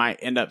bushes. So we might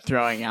end up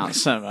throwing out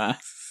some.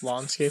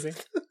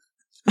 Lawnscaping.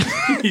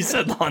 You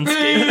said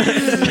landscape.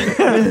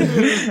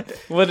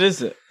 What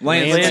is it?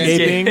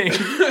 Landscaping.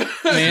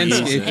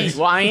 Manscaping.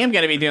 Well, I am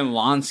gonna be doing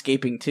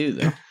lawnscaping too,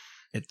 though.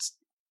 It's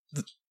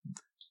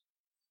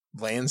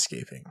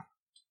landscaping.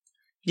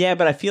 Yeah,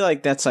 but I feel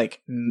like that's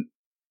like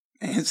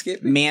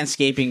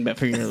manscaping, but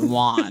for your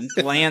lawn.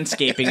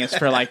 Landscaping is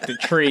for like the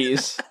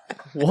trees.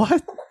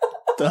 What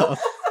the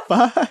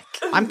fuck?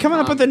 I'm coming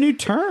up with a new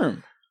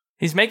term.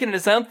 He's making it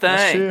his own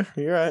That's thing.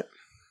 true. You're right.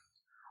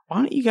 Why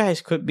don't you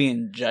guys quit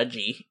being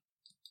judgy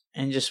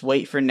and just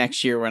wait for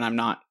next year when I'm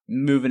not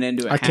moving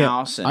into a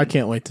house? And I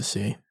can't wait to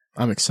see.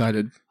 I'm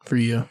excited for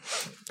you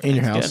in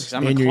your Good, house, 'cause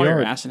I'm in gonna your call your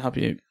yard. ass and help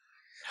you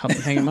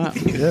hang them up.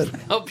 Good.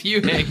 Help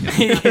you hang.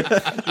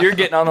 You're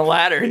getting on the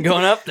ladder and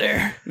going up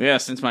there. Yeah,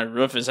 since my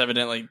roof is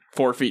evidently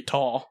 4 feet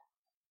tall.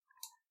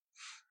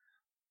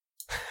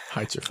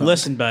 Heights are fun.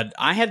 Listen, bud,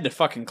 I had to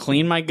fucking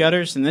clean my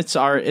gutters, and it's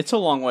a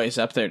long ways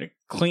up there to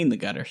clean the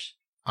gutters.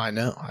 I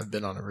know. I've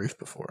been on a roof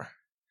before.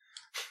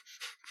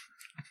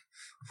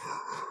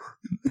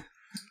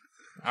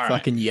 All right.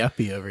 Fucking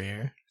yuppie over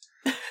here.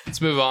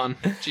 Let's move on.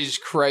 Jesus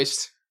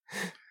Christ.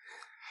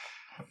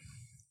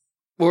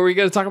 What were we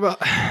going to talk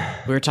about?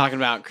 We were talking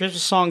about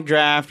Christmas song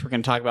draft. We're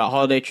going to talk about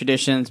holiday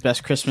traditions,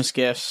 best Christmas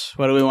gifts.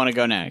 What do we want to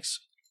go next?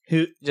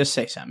 Who? Just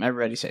say something.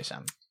 Everybody say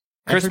something.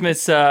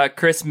 Christmas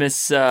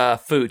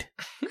food.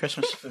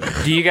 Christmas food.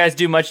 Do you guys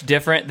do much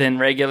different than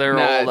regular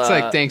old It's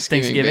like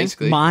Thanksgiving,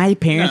 basically. My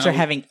parents No. are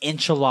having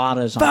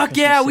enchiladas on Fuck Christmas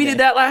yeah, we today. did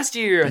that last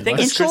year. I think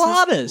it's Christmas.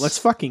 Enchiladas. Let's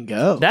fucking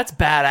go. That's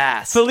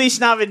badass. Feliz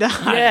Navidad.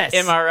 Yes.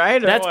 Am I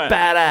right? Or That's what?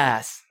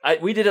 badass.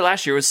 We did it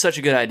last year. It was such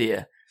a good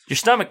idea. Your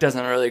stomach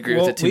doesn't really agree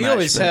with it too we much.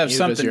 always but- have you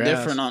something does your ass.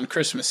 different on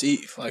Christmas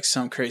Eve, like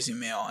some crazy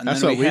meal, and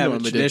That's then what we we have a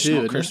normally do, traditional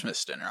too, isn't it?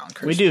 Christmas dinner on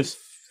Christmas. We do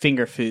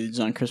finger foods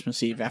on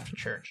Christmas Eve after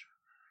church.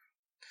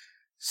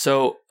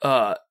 So,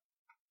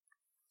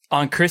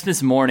 on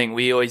Christmas morning,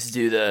 we always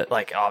do the,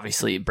 like,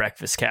 obviously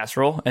breakfast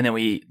casserole, and then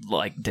we eat,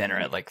 like, dinner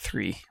at, like,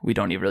 3. We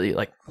don't eat really,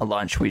 like, a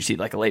lunch. We just eat,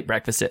 like, a late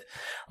breakfast at,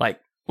 like,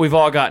 we've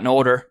all gotten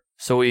older,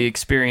 so we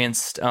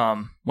experienced,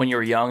 when you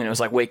were young, and it was,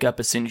 like, wake up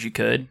as soon as you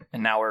could,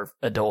 and now we're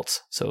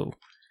adults, so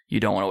you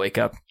don't want to wake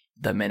up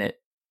the minute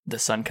the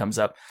sun comes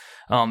up.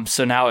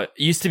 So now it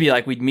used to be,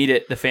 like, we'd meet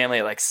at the family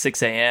at, like,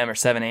 6 a.m. or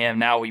 7 a.m.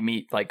 Now we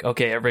meet, like,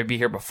 okay, everybody be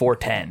here before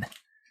 10.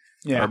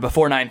 Yeah. Or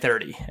before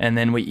 9:30, and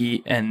then we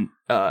eat. And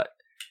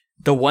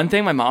the one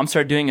thing my mom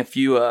started doing a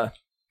few, I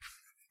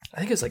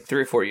think it was like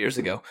 3 or 4 years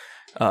ago,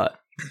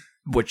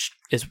 which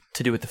is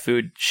to do with the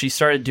food. She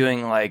started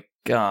doing like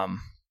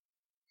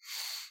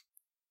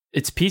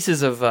it's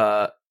pieces of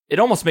it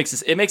almost makes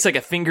this. It makes like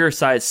a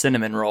finger-sized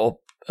cinnamon roll,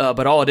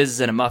 but all it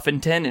is in a muffin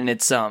tin, and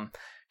it's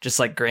just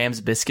like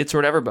Graham's biscuits or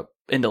whatever, but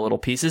into little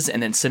pieces,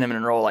 and then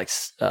cinnamon roll like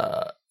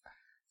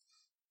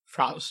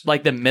Frost.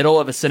 like the middle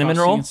of a cinnamon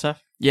Frosting roll. and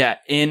stuff. Yeah,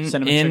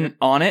 Cinnamon sugar?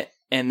 on it,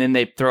 and then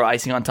they throw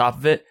icing on top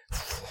of it.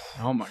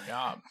 Oh my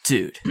god.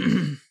 Dude,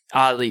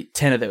 I'll eat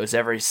 10 of those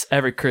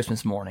every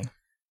Christmas morning.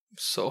 I'm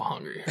so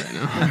hungry right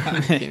now.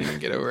 I can't even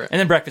get over it. And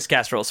then breakfast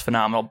casserole is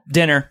phenomenal.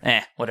 Dinner,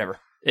 whatever.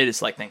 It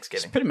is like Just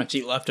Thanksgiving. pretty much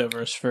eat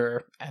leftovers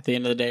for at the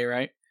end of the day,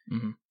 right?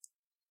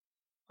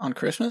 on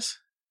Christmas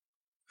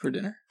for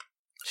dinner.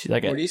 She's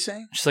like What are you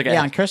saying? she's like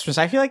Yeah, on Christmas.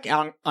 I feel like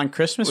on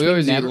Christmas We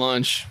always never, eat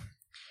lunch.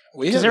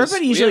 because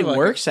everybody usually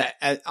works at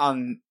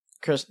on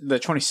the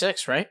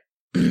 26th, right?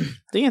 Don't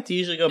you have to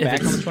usually go If back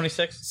on it's- the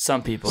 26th?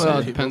 some people. Well,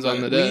 say. it depends on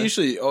the We day.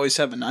 usually always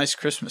have a nice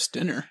Christmas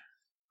dinner.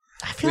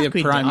 I feel We like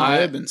have prime don't.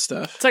 rib and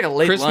stuff. It's like a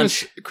late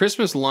Christmas lunch.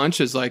 Christmas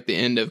lunch is like the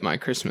end of my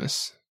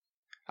Christmas.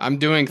 I'm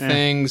doing Yeah.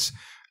 things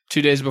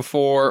 2 days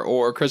before,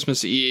 or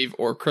Christmas Eve,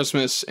 or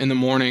Christmas in the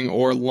morning,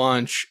 or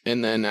lunch,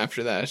 and then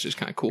after that it's just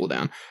kind of cool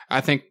down.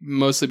 I think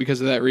mostly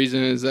because of that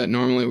reason is that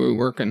normally we're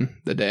working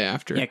the day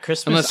after. Yeah,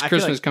 Christmas. Unless I feel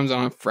Christmas like comes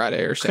on a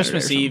Friday or Saturday.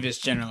 Christmas or something. Eve is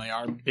generally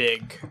our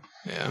big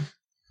Yeah.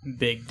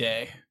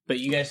 day. But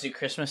you guys do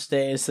Christmas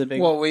Day as the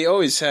big. Well, we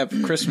always have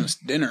Christmas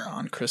dinner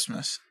on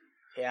Christmas.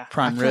 yeah,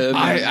 Prime I feel- rib.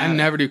 I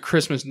never do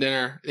Christmas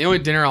dinner. The only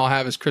dinner I'll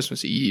have is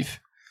Christmas Eve.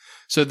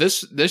 So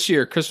this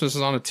year Christmas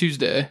is on a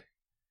Tuesday.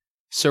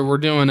 So we're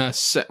doing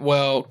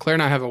Claire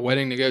and I have a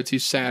wedding to go to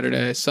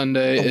Saturday.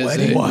 Sunday A is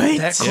wedding? What?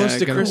 That close Yeah,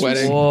 to got a Christmas?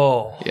 wedding.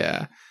 Whoa.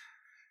 Yeah.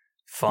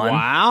 Fun.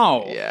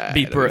 Wow. Yeah.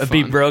 Be, it'll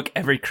be fun. broke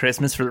every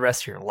Christmas for the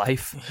rest of your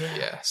life.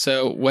 Yeah.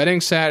 So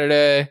wedding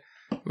Saturday.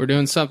 We're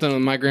doing something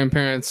with my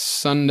grandparents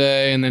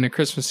Sunday, and then a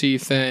Christmas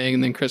Eve thing,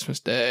 and then Christmas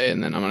Day,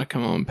 and then I'm gonna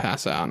come home and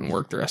pass out and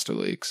work the rest of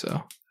the week.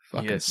 So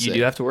fucking You sick.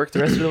 do have to work the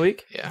rest of the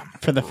week? Yeah.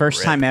 For the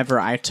first time ever,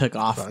 I took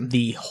off Fun.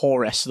 the whole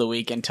rest of the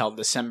week until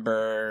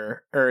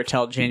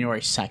till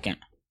January 2nd.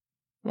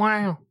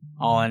 Wow.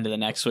 All into the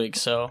next week.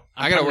 So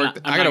I gotta work.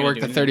 I gotta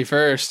work the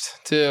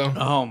 31st too.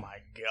 Oh my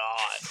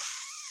god!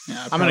 Yeah,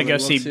 I I'm gonna probably go will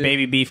see too.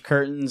 Baby Beef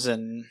Curtains,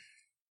 and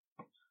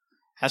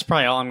that's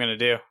probably all I'm gonna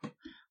do.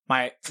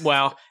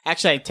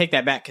 Actually, I take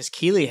that back because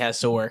Keely has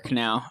to work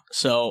now,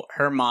 so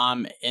her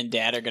mom and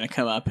dad are gonna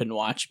come up and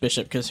watch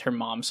Bishop because her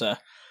mom's a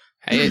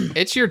Hey,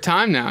 it's your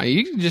time now.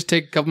 You can just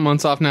take a couple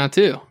months off now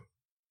too.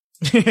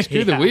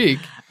 Screw the week.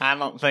 I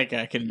don't think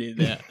I can do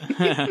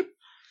that,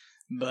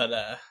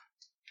 but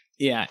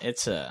yeah,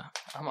 it's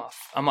I'm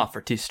off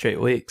for 2 straight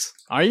weeks.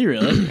 Are you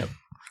really?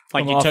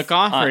 Like I'm you took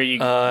off, or you?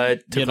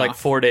 took get like off?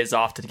 4 days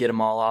off to get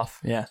them all off.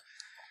 Yeah.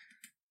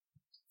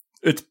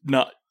 It's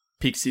not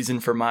peak season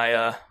for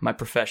my my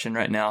profession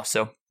right now.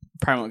 So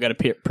Probably won't go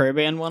to prayer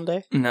band one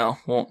day. no,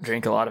 won't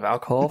drink a lot of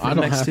alcohol for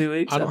the next 2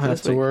 weeks. I don't after have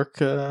this to week.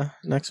 work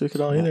next week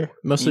at all either.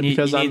 Mostly You need,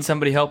 because you I'm. need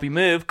somebody to help you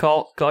move.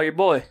 Call your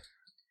boy.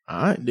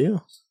 All right,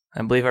 deal.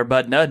 I believe our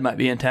bud Nud might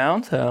be in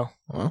town. So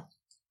Well,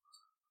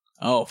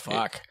 Oh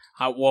fuck.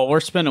 Well, we're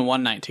spending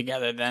one night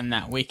together then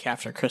that week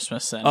after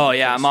Christmas. Then. oh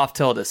yeah, I'm off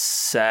till the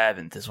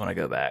 7th is when I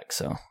go back.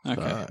 So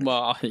Okay.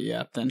 Well, I'll hit you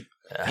up then.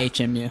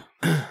 HMU.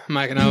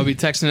 Mike and I will be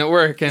texting at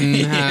work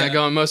and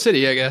going Mo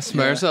City, I guess,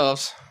 by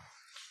ourselves.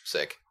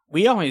 Sick.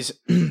 We always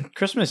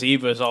Christmas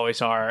Eve was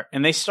always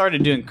and they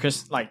started doing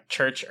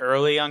church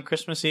early on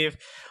Christmas Eve,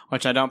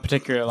 which I don't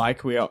particularly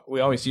like. We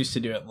always used to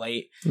do it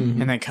late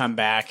and then come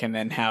back and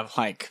then have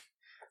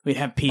we'd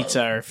have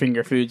pizza or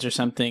finger foods or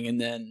something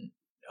and then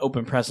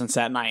open presents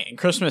that night. And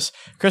Christmas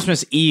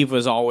Eve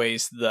was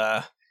always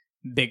the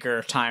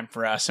bigger time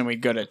for us, and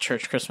we'd go to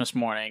church Christmas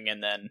morning,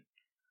 and then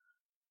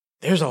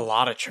there's a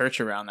lot of church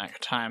around that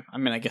time. I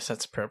mean, I guess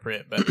that's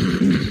appropriate, but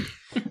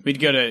we'd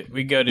go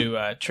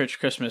to church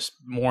Christmas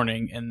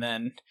morning and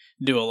then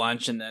do a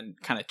lunch and then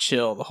kind of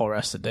chill the whole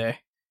rest of the day.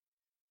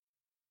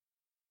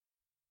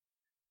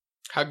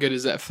 How good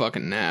is that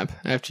fucking nap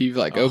after you've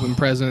opened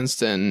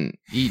presents and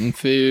eaten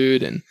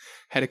food and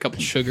had a couple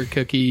sugar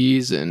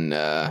cookies and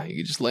you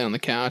could just lay on the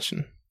couch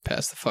and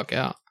pass the fuck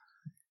out?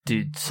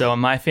 dude, so in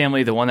my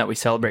family, the one that we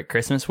celebrate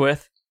Christmas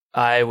with,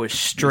 I was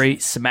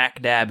straight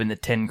smack dab in the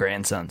 10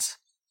 grandsons.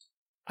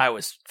 I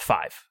was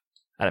 5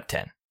 out of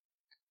 10.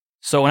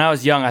 So when I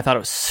was young, I thought it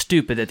was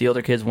stupid that the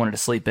older kids wanted to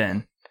sleep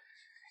in.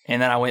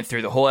 And then I went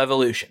through the whole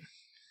evolution.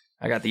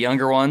 I got the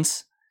younger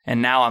ones,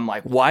 and now I'm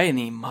like, why in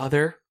the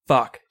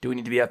motherfuck do we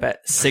need to be up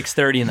at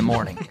 6:30 in the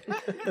morning?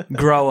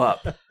 Grow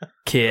up,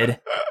 kid.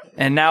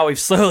 And now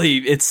it's slowly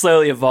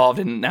evolved,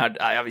 and now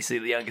obviously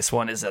the youngest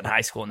one is in high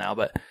school now,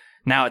 but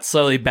now it's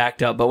slowly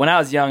backed up. But when I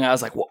was young, I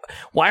was like,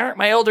 why aren't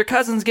my older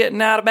cousins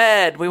getting out of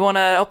bed? We want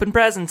to open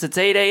presents. It's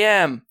 8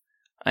 a.m.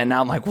 And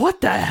now I'm like,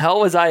 what the hell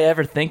was I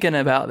ever thinking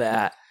about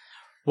that?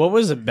 What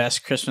was the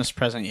best Christmas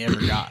present you ever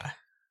got?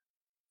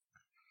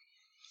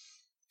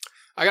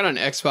 I got an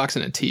Xbox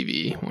and a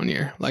TV one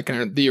year,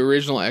 the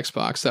original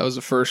Xbox. That was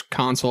the first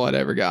console I'd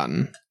ever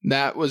gotten.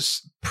 That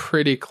was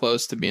pretty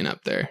close to being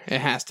up there.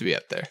 It has to be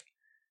up there.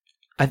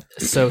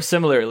 So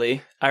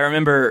similarly, I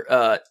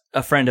remember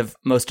a friend of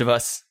most of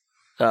us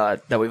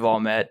that we've all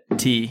met,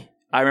 T.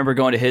 I remember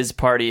going to his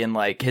party and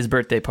his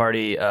birthday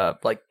party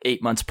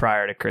 8 months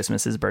prior to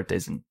Christmas. His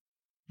birthday's in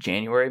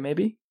January,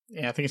 maybe?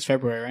 Yeah, I think it's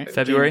February, right?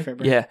 February?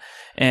 Yeah.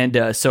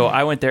 And so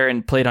I went there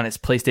and played on his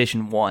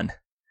PlayStation 1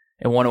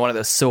 and wanted one of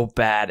those so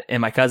bad.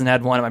 And my cousin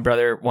had one and my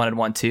brother wanted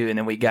one too. And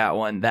then we got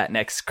one that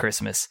next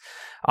Christmas.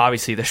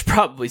 Obviously, there's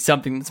probably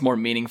something that's more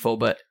meaningful,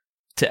 but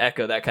to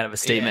echo that kind of a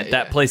statement,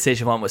 that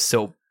PlayStation 1 was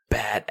so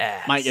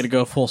badass. Might get to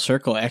go full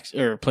circle.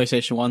 Or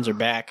PlayStation 1s are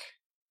back.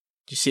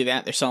 Did you see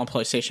that? They're selling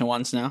PlayStation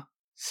 1s now.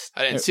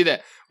 I didn't see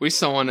that. We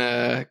saw one,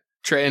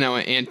 Trey and I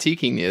went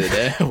antiquing the other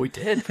day. We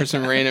did. For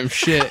some random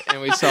shit,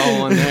 and we saw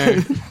one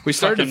there. We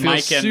started to feel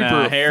Mike and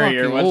super Harry,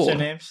 or fucking what's old. their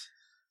names?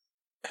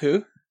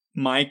 Who?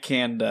 Mike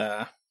and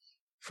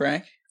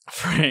Frank?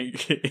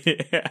 Frank.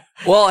 Yeah.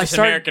 Well, I Just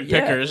started American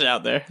pickers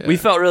out there. We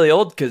felt really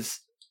old because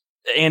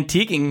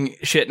antiquing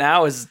shit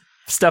now is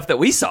stuff that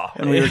we saw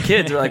when we were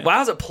kids. We're like, wow,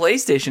 it's a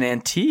PlayStation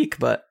antique,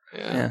 but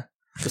yeah.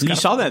 You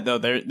saw that though.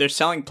 They're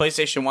selling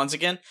PlayStation 1s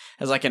again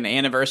as an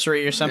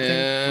anniversary or something.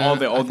 Yeah, All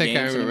the I old think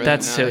I games. remember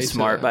That's now so that you said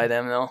smart that. by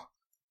them, though.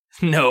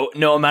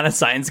 No amount of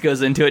science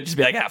goes into it. Just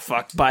be like,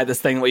 fuck, buy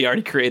this thing we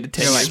already created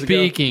 10 years ago.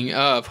 Speaking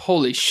of,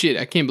 holy shit,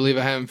 I can't believe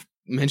I haven't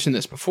mentioned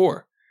this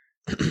before.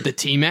 The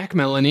T-Mac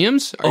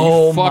Millenniums? Are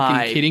you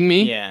fucking kidding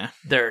me? Yeah,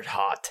 They're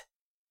hot.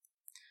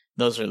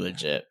 those are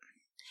legit.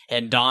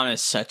 And Dom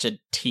is such a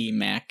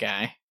T-Mac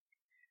guy.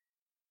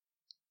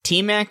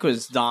 T-Mac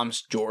was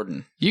Dom's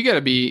Jordan. You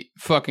gotta be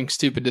fucking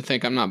stupid to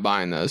think I'm not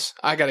buying those.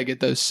 I gotta get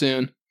those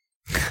soon.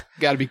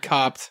 Gotta be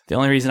copped. The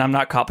only reason I'm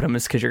not copping them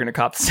is because you're going to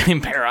cop the same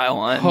pair I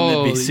want. And Holy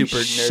it'd be super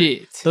nerd.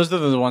 shit. Those are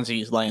the ones that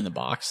you lay in the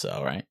box,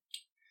 though, right?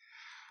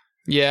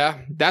 Yeah,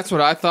 that's what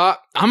I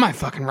thought. I might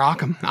fucking rock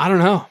them. I don't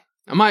know.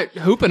 I might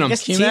hoop in them.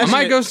 Can you I imagine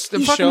might go you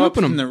fucking show up hoop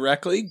in in them. the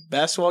rec league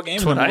basketball game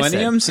That's with what I said.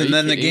 Millenniums, Are and you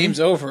then the kidding me? game's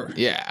over.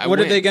 Yeah, I What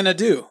are win. they gonna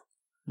do?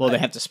 Well, they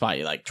have to spot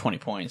you 20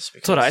 points.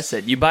 That's what I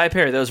said. You buy a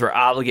pair of those, we're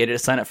obligated to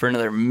sign up for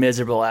another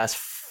miserable ass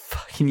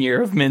fucking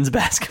year of men's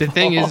basketball. The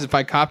thing is, if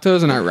I cop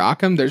those and I rock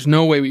them, there's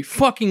no way we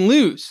fucking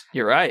lose.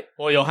 You're right.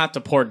 Well, you'll have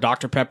to pour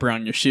Dr. Pepper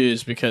on your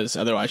shoes because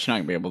otherwise you're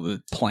not going to be able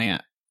to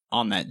plant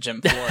on that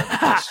gym floor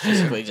because it's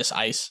basically just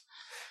ice.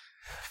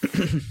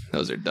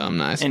 Those are dumb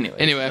nice. Anyway.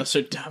 Those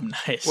are dumb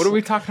nice. What are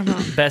we talking about?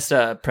 Best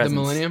presents. The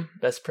Millennium?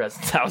 Best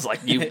presents. I was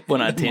like, you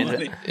went on a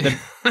tangent.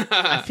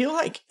 I feel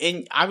like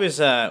when I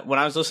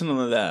was listening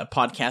to the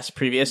podcast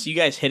previous, you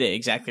guys hit it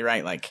exactly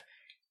right.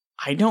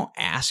 I don't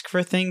ask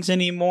for things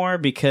anymore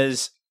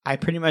because I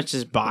pretty much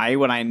just buy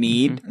what I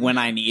need when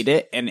I need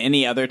it, and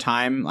any other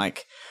time,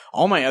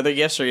 all my other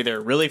gifts are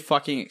either really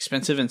fucking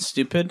expensive and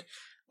stupid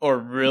or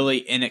really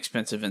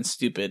inexpensive and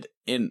stupid.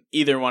 And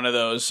either one of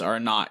those are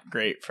not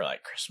great for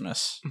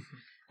Christmas.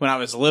 when I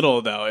was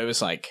little, though, it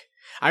was like,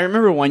 I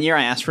remember one year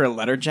I asked for a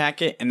letter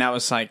jacket, and that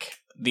was like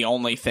the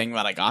only thing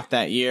that I got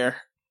that year,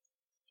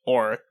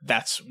 or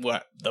that's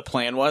what the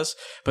plan was.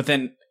 But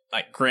then,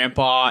 like,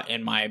 Grandpa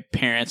and my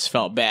parents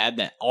felt bad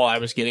that all I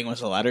was getting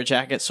was a letter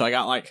jacket, so I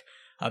got like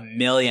a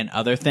million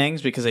other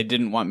things because they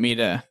didn't want me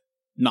to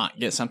not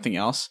get something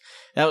else.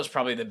 That was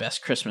probably the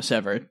best Christmas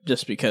ever,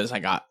 just because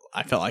I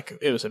felt like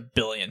it was a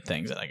billion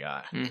things that I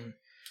got.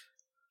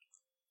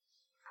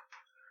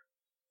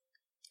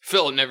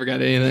 Philip never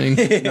got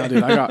anything. No,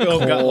 dude, I got coal.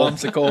 got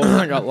lumps of coal.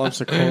 I got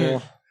lumps of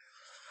coal.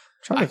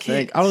 Trying to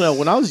think. I don't know.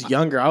 When I was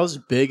younger, I was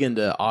big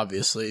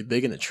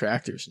into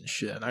tractors and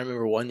shit. And I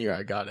remember one year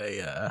I got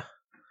a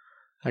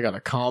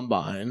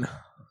combine.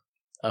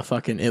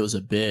 It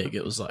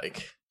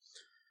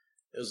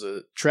was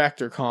a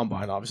tractor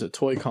combine, obviously a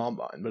toy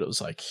combine, but it was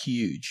like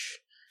huge.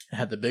 It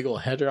had the big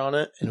old header on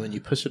it, and when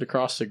you push it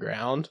across the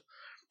ground,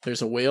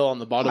 there's a wheel on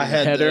the bottom of the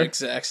header. The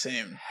exact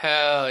same.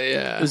 Hell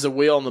yeah. There's a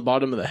wheel on the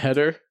bottom of the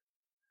header,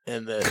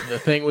 and the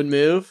thing would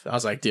move. I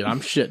was like, dude,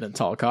 I'm shitting in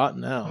tall cotton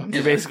now.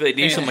 You're basically a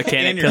diesel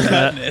mechanic And you're because of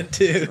cutting that. it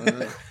too.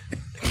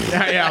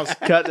 Yeah, I was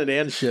cutting it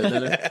and shitting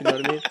in it. You know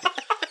what I mean?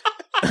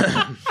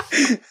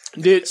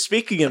 Dude,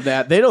 speaking of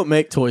that, they don't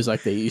make toys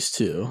like they used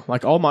to.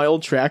 Like all my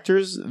old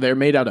tractors, they're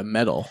made out of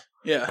metal.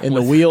 Yeah. And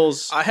the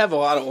wheels... I have a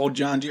lot of old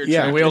John Deere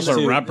Yeah, tractors. the wheels are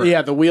too. rubber.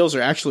 Yeah, the wheels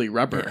are actually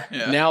rubber.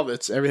 Yeah. Now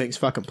everything's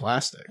fucking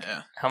plastic.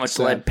 Yeah. How much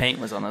So- lead paint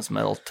was on those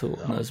metal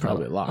tools?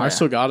 Probably a lot. Oh, I yeah.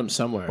 still got them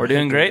somewhere. We're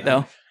doing great,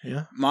 though.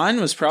 Yeah. Mine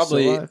was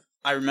probably, Still alive.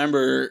 I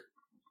remember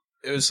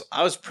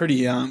I was pretty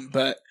young,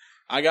 but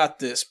I got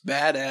this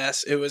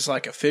badass, it was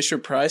like a Fisher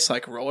Price,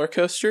 like roller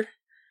coaster.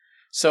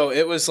 So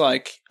it was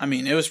like, I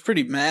mean, it was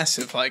pretty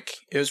massive. Like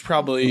it was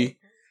probably,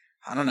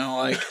 I don't know,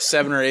 like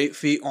 7 or 8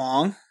 feet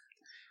long.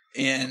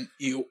 And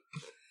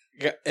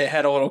it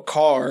had a little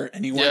car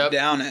and you went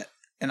down it.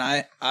 And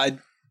I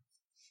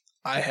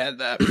had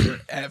that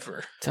forever.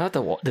 Is that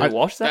did it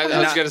wash that? I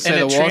was going to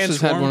say, And the it Walshes had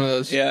transformed- one of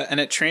those. Yeah, and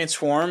it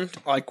transformed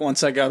like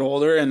once I got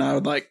older, and I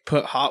would like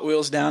put Hot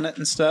Wheels down it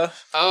and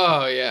stuff.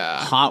 Oh,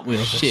 yeah. Hot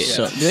Wheels. Shit.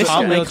 So, Yeah. do they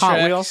still make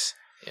Hot Wheels?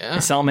 Yeah.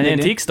 They sell them in They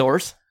do? antique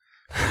stores.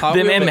 Hot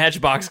Them Wheel, and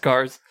Matchbox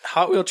cars.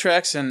 Hot Wheel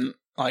tracks and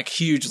like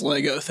huge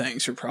Lego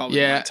things are probably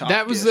my Yeah, top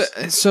that was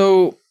gifts.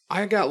 so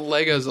I got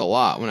Legos a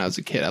lot when I was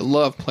a kid. I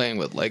love playing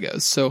with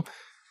Legos. So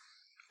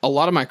a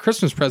lot of my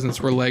Christmas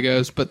presents were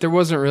Legos, but there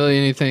wasn't really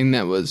anything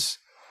that was,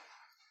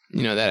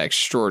 that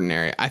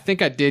extraordinary. I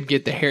think I did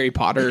get the Harry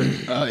Potter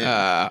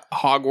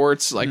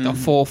Hogwarts, like the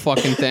full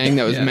fucking thing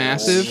that was Yeah,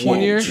 massive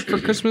one year huge. for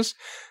Christmas.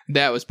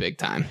 That was big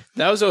time.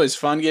 That was always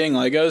fun getting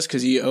Legos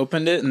because you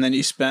opened it and then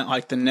you spent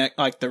like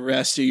the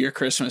rest of your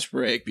Christmas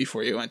break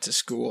before you went to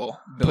school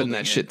Putting building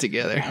that it. shit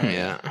together.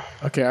 Yeah.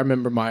 Okay, I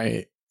remember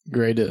my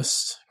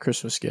greatest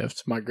Christmas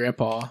gift. My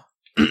grandpa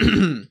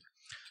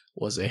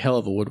was a hell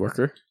of a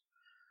woodworker.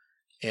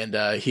 And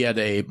he had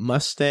a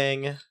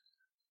Mustang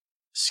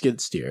skid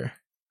steer.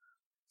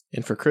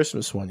 And for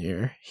Christmas one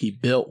year, he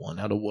built one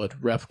out of wood,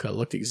 replica,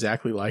 looked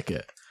exactly like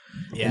it.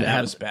 Yeah, And it that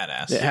had- was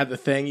badass. It had the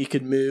thing you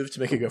could move to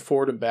make it go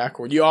forward and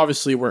backward. You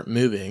obviously weren't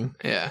moving,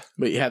 Yeah.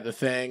 but you had the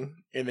thing.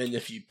 And then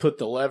if you put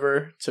the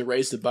lever to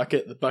raise the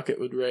bucket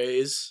would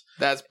raise.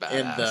 That's badass.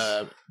 And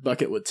the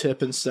bucket would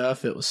tip and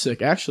stuff. It was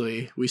sick.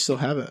 Actually, we still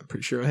have it. I'm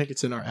pretty sure. I think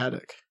it's in our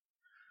attic.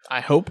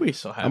 I hope we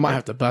still have I might it.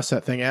 have to bust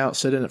that thing out,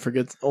 sit in it for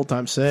good old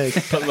time's sake.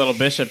 Put Little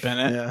Bishop in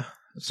it. Yeah,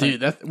 It's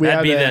dude, like-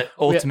 That'd be the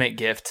ultimate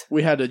gift.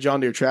 We had a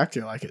John Deere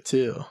tractor like it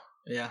too.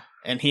 yeah.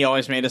 And he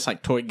always made us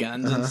like toy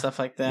guns and Uh-huh. stuff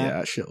like Yeah, that.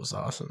 that shit was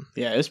awesome.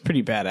 Yeah, it was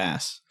pretty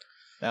badass.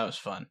 That was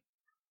fun.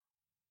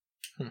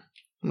 I'm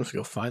just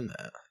go find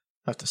that.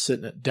 I have to sit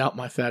in it. Doubt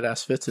my fat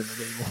ass fits in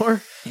it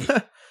anymore.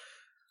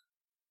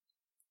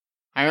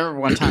 I remember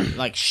one time,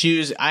 like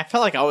shoes. I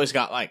felt like I always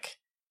got like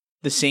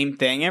the same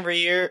thing every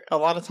year. A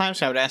lot of times,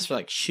 so I would ask for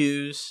like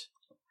shoes.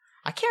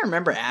 I can't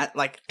remember at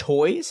like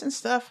toys and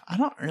stuff. I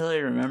don't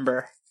really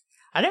remember.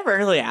 I never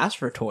really asked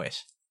for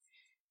toys,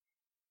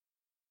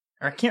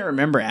 or I can't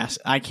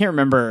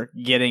remember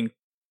getting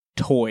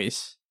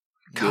toys.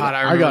 God, I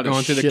I remember got a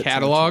going through the shit ton of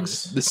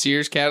catalogs, toys. the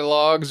Sears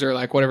catalogs, or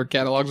like whatever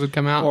catalogs would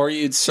come out, Or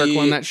you'd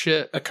circling see that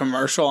shit. a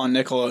commercial on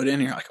Nickelodeon,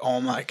 and you're like,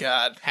 "Oh my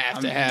god, Have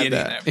I'm to have getting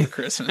that. that for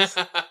Christmas."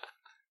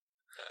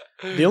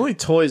 The only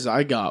toys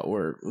I got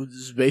were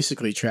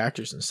basically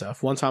tractors and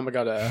stuff. One time I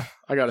got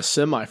a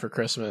semi for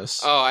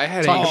Christmas. Oh, I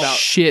had Talk a about-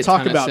 shit. Talk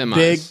ton of about semis.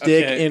 big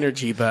dick Okay.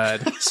 energy,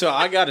 bud. So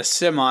I got a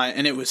semi,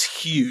 and it was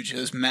huge. It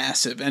was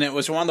massive, and it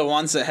was one of the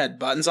ones that had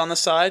buttons on the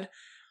side,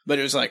 but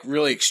it was like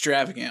really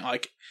extravagant.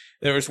 Like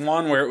there was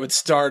one where it would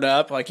start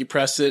up, like you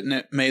pressed it, and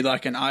it made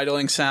like an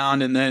idling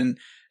sound, and then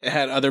it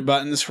had other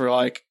buttons for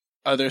like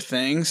other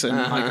things, and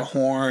like a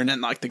horn,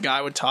 and like the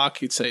guy would talk.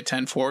 He'd say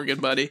 10-4,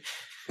 good buddy,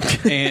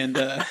 and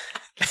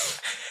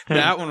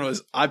that one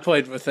was. I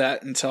played with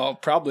that until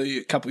probably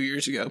a couple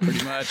years ago,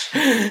 pretty much.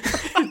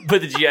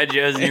 Put the G.I.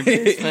 Joes in your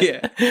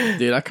basement. Yeah.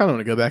 Dude, I kind of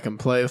want to go back and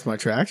play with my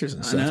tractors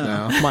and stuff know.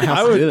 now. Might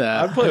have to do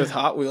that. I'd play with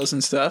Hot Wheels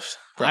and stuff.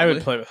 I would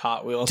probably. play with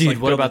Hot Wheels. Dude, like,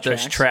 what build about the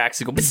those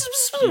tracks? You go,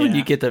 Yeah.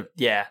 you get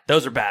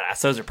those are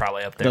badass. Those are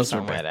probably up there Those are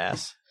somewhere.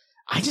 badass.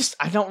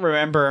 I don't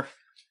remember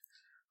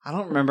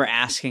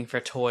asking for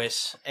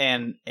toys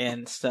and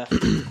stuff.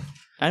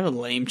 I have a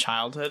lame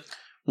childhood.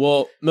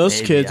 Well, most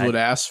Maybe kids I- would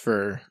ask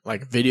for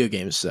like video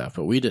game stuff,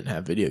 but we didn't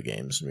have video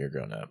games when we were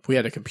growing up. We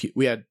had a computer.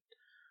 We had.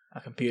 A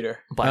computer.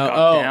 Black Oh, Hawk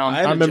oh, Down. I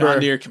had a remember- John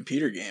Deere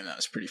computer game that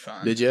was pretty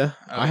fun. Did you? Oh,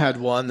 I had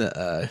one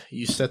that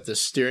you set the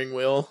steering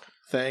wheel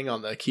thing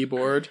on the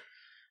keyboard,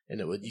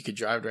 and you could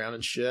drive around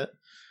and shit.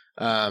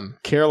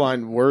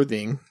 Caroline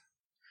Worthing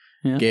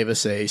Yeah. gave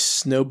us a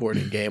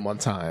snowboarding game one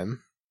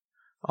time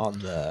on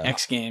the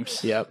X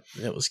Games. Yep,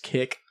 and it was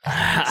Kick.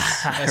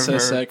 I remember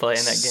SSX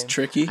playing that game.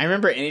 Tricky. I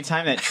remember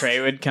anytime that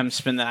Trey would come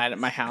spend the night at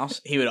my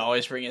house, he would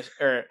always bring his,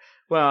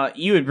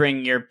 you would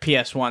bring your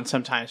PS1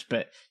 sometimes,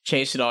 but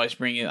Chase would always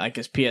bring you like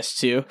his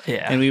PS2,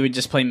 Yeah. and we would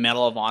just play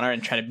Medal of Honor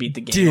and try to beat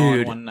the game all in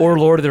Dude, one night. or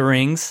Lord of the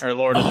Rings. Or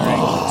Lord of the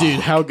Rings. Dude,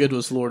 how good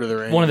was Lord of the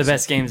Rings? One of the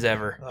best games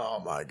ever. Oh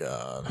my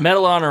god.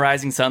 Medal of Honor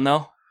Rising Sun,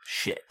 though,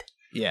 shit.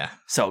 Yeah,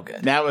 So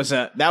good. that was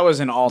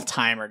an all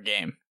timer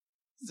game.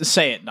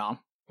 Say it, Dom.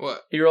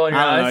 What? You rolling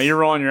your I don't eyes? know. You're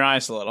rolling your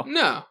eyes a little.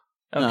 No.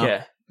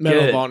 Okay. Medal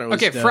Good. of Honor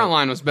was Okay, dope.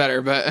 Frontline was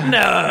better, but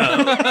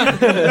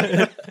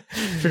No.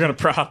 You're gonna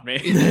prod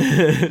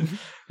me.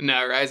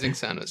 no, Rising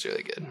Sun was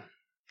really good.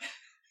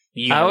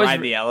 You I gonna always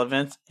ride re- the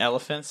elephants? That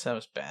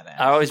was badass.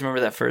 I always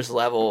remember that first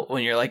level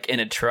when you're like in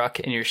a truck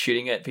and you're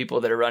shooting at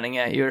people that are running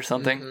at you or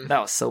something. Mhm.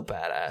 That was so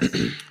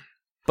badass.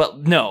 But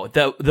no,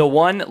 the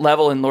one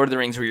level in Lord of the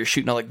Rings where you're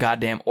shooting all the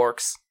goddamn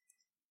orcs.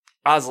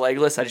 I was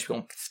Legolas. I just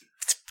going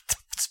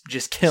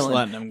just killing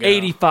letting 'em go.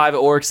 85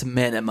 orcs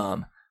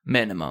minimum.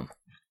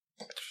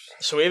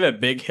 So we have a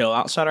big hill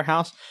outside our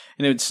house,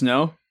 and it would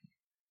snow,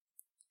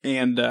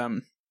 and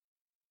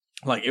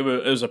like it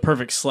was a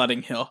perfect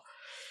sledding hill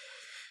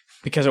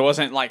because it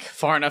wasn't like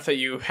far enough that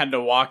you had to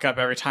walk up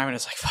every time, and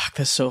it's like fuck,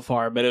 this is so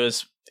far, but it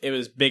was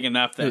big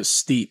enough that It was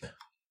steep.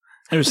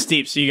 it was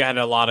steep, so you got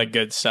a lot of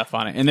good stuff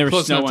on it, and there was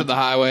Close snow enough to the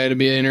highway to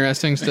be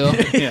interesting still.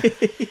 yeah.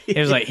 It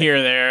was like here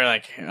or there,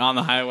 like on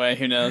the highway,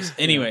 who knows?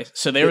 Anyway,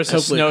 so there was a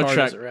Hopefully snow car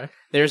truck. doesn't wreck.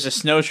 There was a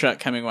snow truck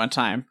coming one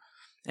time,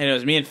 and it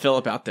was me and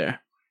Philip out there.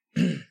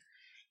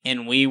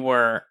 And we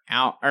were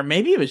out, or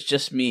maybe it was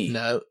just me.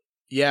 No.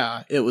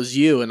 Yeah, it was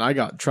you, and I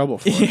got in trouble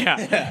for it.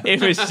 Yeah,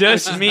 it was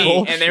just me,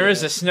 Bullshit. and there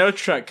was a snow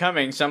truck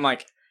coming. So I'm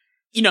like,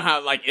 you know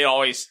how like it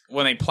always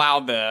when they plow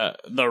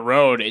the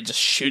road, it just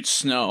shoots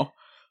snow.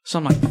 So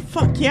I'm like,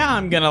 fuck yeah,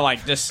 I'm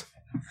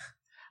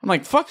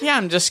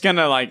just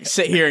gonna like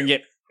sit here and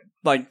get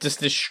like just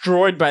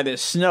destroyed by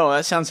this snow.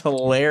 That sounds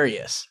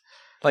hilarious.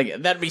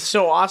 Like that'd be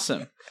so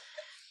awesome.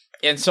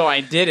 And so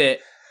I did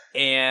it,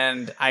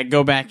 and I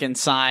go back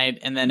inside,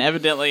 and then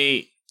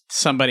evidently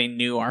somebody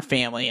knew our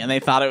family, and they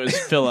thought it was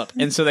Philip,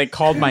 and so they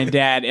called my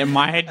dad, and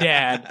my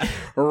dad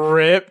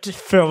ripped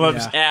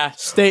Philip's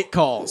ass. State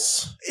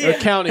calls. Or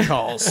county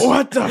calls.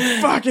 What the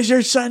fuck is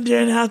your son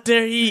doing out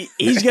there?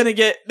 He's gonna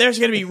get, there's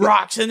gonna be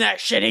rocks in that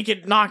shit he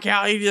could knock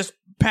out. He just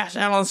passed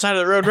out on the side of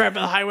the road right by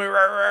the highway.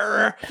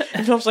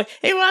 And Philip's like,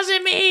 it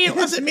wasn't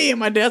me. And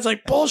my dad's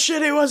like,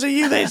 bullshit, it wasn't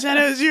you. They said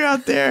it was you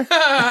out there.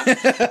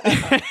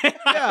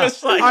 I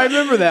was like, I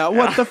remember that.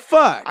 What the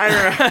fuck?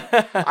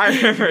 I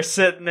remember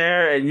sitting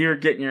there and you were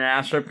getting your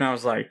ass ripped, and I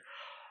was like,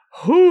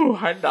 whew,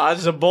 I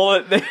dodged a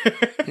bullet there.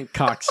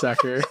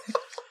 Cocksucker.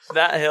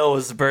 That hill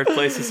was the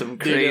birthplace of some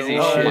crazy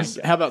Oh,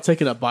 shit. how about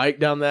taking a bike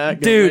down that?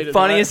 Going late Dude, at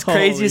funniest, night?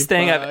 craziest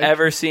Holy thing I've fuck.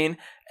 ever seen.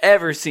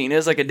 It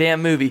was like a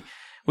damn movie.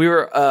 We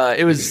were,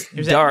 it was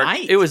was at dark.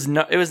 night. It was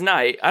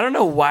night. I don't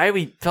know why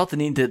we felt the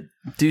need to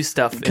do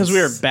stuff. Because we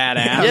were I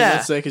badass. was Yeah.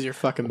 gonna say because you're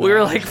fucking. We were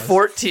badass. like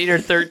 14 or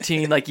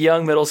 13, like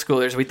young middle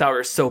schoolers. We thought we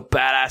were so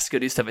badass to go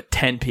do stuff at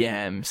 10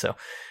 p.m. So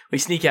we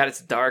sneak out.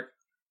 It's dark.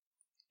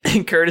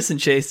 And Curtis and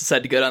Chase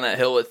decided to go down that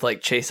hill with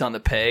like Chase on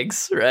the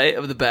pegs, right?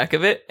 Of the back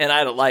of it. And I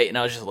had a light and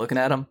I was just looking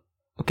at him.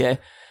 Okay.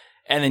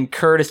 And then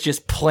Curtis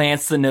just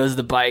plants the nose of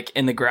the bike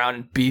in the ground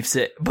and beefs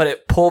it. But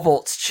it pole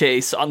vaults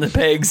Chase on the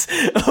pegs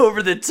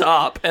over the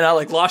top. And I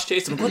like lost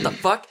Chase. I'm like, what the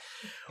fuck?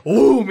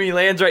 Boom, he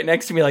lands right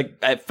next to me. Like,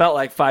 it felt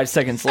like 5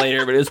 seconds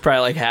later, but it was probably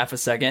like half a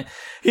second.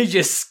 He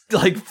just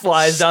like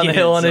flies down the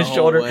hill on Skids his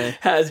the whole shoulder, way.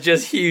 has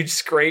just huge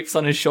scrapes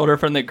on his shoulder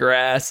from the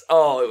grass.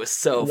 Oh, it was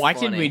so Why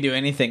funny. couldn't we do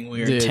anything when we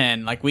were Dude.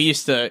 10? Like, we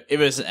used to, it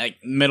was like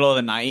middle of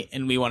the night,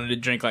 and we wanted to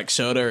drink like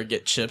soda or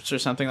get chips or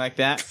something like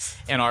that.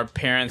 And our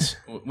parents,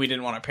 we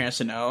didn't want our parents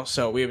to know.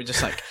 So we would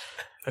just like,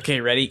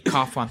 okay, ready?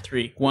 Cough on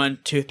 3. 1,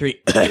 2,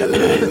 3. And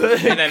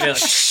then they're like,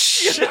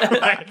 shh,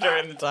 like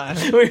during the time.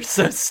 We were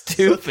so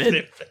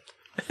stupid.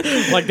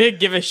 Like, they'd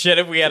give a shit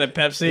if we had a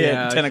Pepsi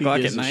at 10 who o'clock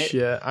at gives a night.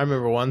 Shit. I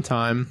remember one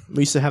time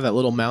we used to have that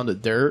little mound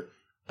of dirt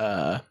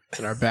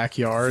in our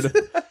backyard.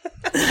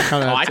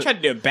 Oh, I tried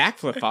to do a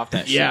backflip off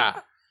that shit. Yeah,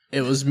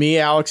 it was me,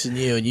 Alex, and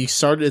you, and you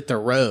started at the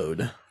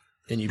road,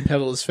 and you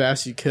pedaled as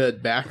fast as you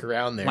could back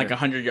around there, Like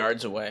 100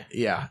 yards away.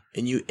 yeah,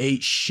 and you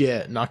ate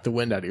shit, knocked the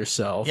wind out of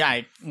yourself. Yeah,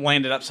 I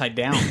landed upside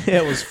down.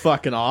 It was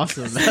fucking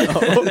awesome,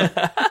 though.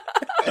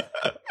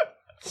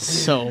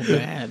 So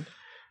bad.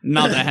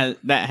 Not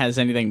that has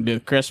anything to do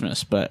with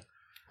Christmas, but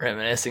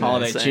Reminiscing.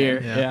 holiday that's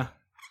cheer. saying. Yeah.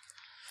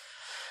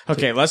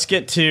 Okay, let's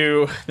get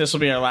to this. Will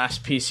be our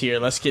last piece here.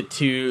 Let's get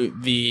to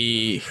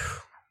the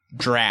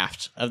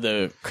draft of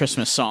the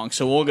Christmas song.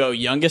 So we'll go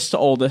youngest to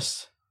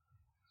oldest.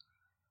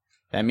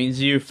 That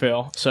means you,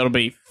 Phil. So it'll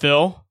be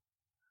Phil,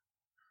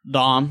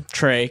 Dom,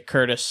 Trey,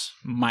 Curtis,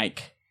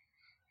 Mike.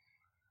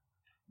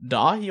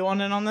 Daw, you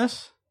want in on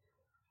this?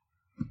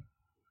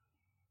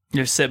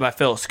 Just sit by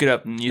Phil, scoot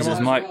up and use his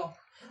mic. All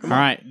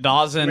right,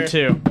 Daw's in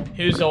too.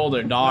 Who's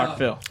older, Daw or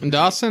Phil?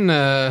 Dawson,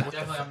 Definitely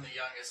I'm the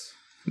youngest.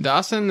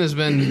 Dawson has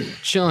been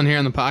chilling here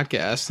on the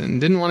podcast and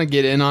didn't want to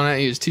get in on it.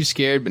 He was too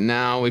scared, but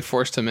now we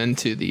forced him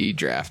into the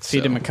draft.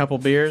 Feed him a couple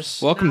beers.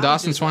 Welcome,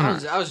 Dawson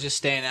Swanhart. I was just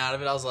staying out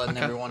of it. I was letting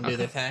everyone do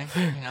their thing.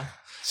 You know.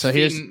 So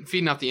here's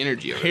Feeding off the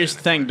energy. Over Here's there.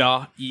 the thing,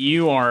 Daw.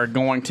 You are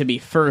going to be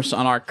first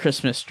on our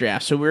Christmas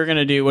draft. So we're going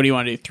to do, what do you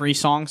want to do, 3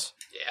 songs?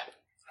 Yeah.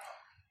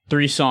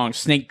 3 songs,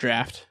 snake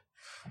draft.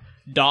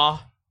 Daw,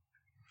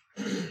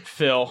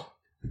 Phil.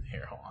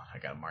 Here, hold on. I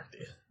got to mark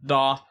these.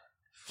 Daw,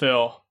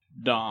 Phil,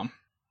 Dom,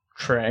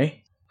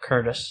 Trey,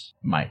 Curtis,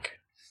 Mike.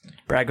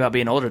 Brag about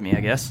being older than me, I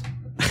guess.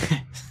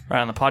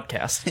 Right on the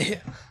podcast.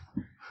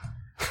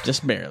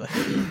 Just barely.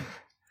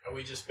 Are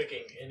we just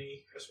picking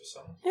any Christmas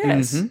song?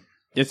 Yes. Mhm.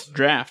 It's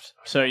draft.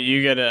 So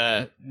you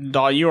get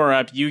Daw, you are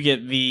up. You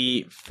get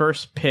the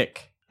first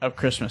pick of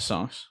Christmas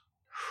songs.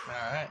 All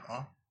right.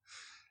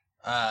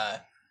 Well,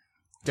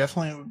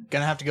 definitely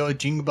gonna have to go with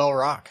Jingle Bell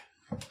Rock.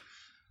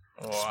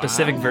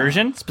 Specific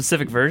version?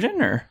 Specific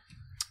version or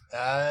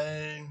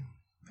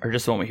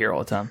just the one we hear all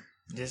the time?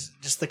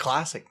 Just the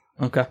classic.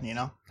 Okay. You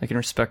know. I can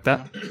respect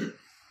that.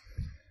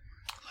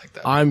 Like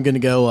that. I'm gonna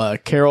go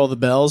 "Carol of the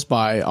Bells"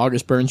 by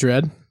August Burns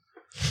Red.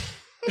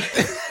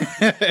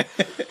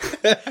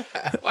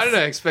 Why did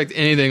I expect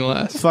anything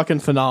less? Fucking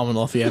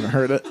phenomenal if you haven't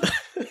heard it.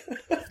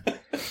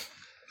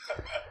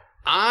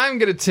 I'm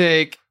gonna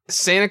take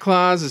Santa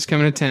Claus is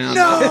Coming to Town.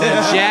 No! The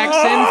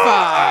Jackson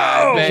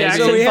 5, baby.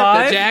 Jackson So we have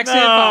 5? The Jackson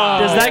No.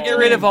 5. Does that get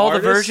rid of all the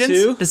Artists,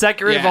 versions? too? Does that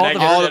get rid of all that the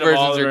gets all rid the of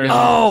all versions the are versions.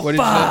 gone. Oh, What did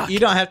you say? fuck. You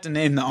don't have to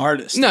name the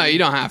artist. No, you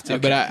don't have to,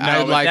 but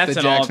I like that's the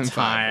an Jackson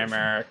 5.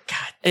 all-timer. God.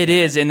 It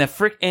is, and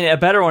and a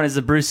better one is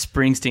the Bruce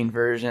Springsteen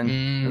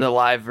version, the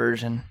live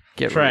version.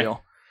 Get Trey.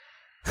 real.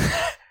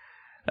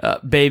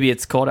 Baby,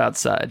 it's cold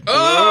outside.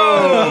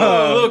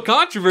 Oh! A little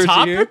controversy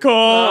here. Topical.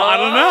 I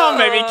don't know.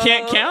 Maybe you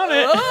can't count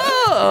it.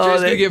 Oh,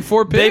 Trey's gonna get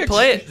 4 they picks.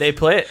 play it. They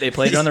play it. They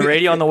played it on the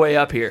radio on the way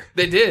up here.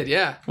 They did,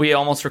 yeah. We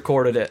almost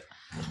recorded it.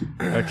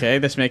 Okay,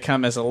 this may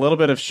come as a little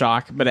bit of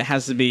shock, but it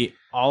has to be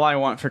 "All I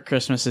Want for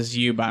Christmas Is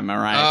You" by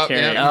Mariah Oh,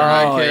 Carey. yeah.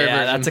 Mariah Oh, Carey yeah,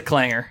 version. that's a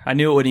clanger. I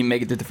knew it wouldn't even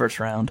make it through the first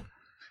round.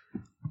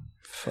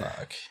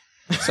 Fuck.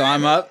 So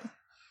I'm up,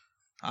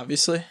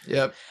 obviously.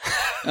 Yep.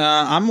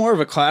 I'm more of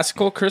a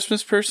classical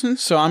Christmas person,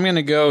 so I'm going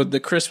to go the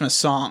Christmas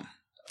song.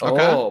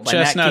 Okay. Oh, by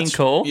Nat King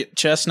Cole. Yeah,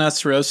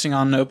 chestnuts roasting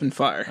on an open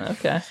fire.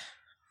 Okay.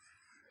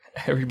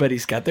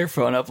 Everybody's got their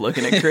phone up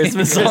looking at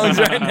Christmas songs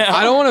right now.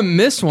 I don't want to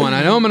miss one.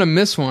 I know I'm going to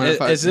miss one.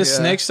 Is this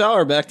snake style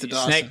or back to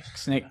Dawson?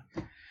 Snake.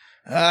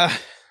 I'm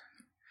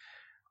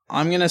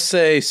going to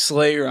say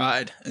Sleigh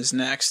Ride is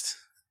next.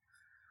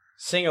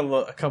 Sing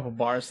a couple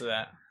bars to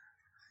that.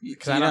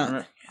 Because I don't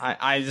remember.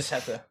 I just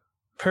have to.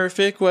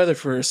 Perfect weather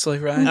for a sleigh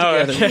ride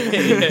Oh, together.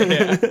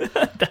 okay.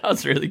 That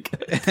was really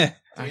good.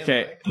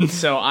 Okay,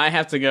 so I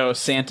have to go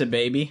Santa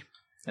Baby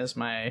as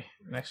my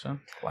next one.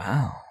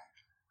 Wow.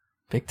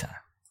 Big time.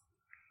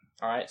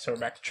 All right, so we're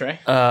back to Trey.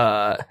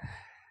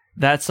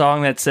 That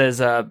song that says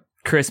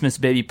Christmas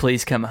Baby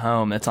Please Come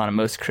Home, that's on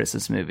most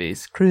Christmas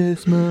movies.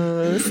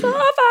 Christmas snow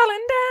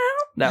falling down.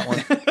 That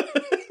one.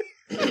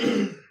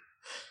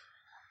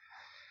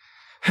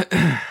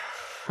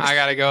 I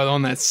got to go with the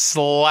one that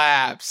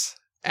slaps.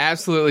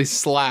 Absolutely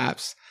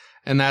slaps.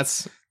 And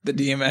that's The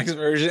DMX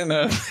version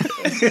of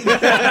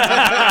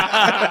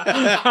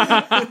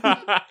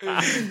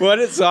what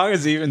song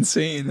is he even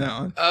singing that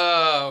one?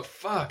 oh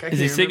fuck! I Is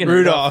he can't singing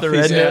remember. Rudolph the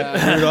He's-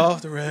 Red-Nosed?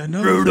 Rudolph the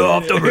Red-Nosed.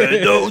 Rudolph the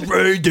Red-Nosed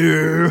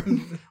Reindeer.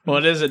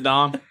 What is it,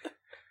 Dom?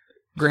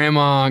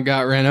 Grandma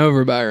got ran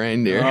over by a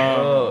reindeer.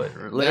 Oh, it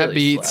that literally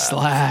beat slaps.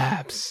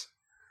 slaps.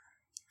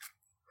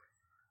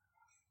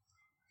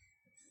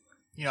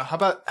 You know, how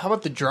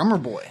about the Drummer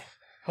Boy?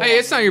 Hey,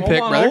 it's not your pick,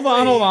 brother.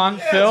 Hold on.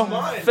 Phil.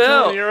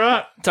 Phil. You're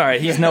up. It's all right.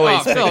 He's no way Oh,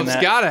 he's picking Philip's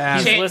that. got to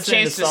have it.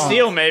 listening Chance to to songs.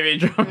 steal, maybe,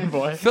 Drummer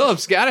Boy.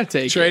 Philip's got to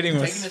take it. Trading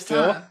with Taking his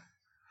Phil. time.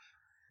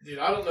 Dude,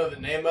 I don't know the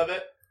name of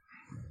it.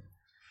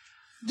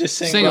 Just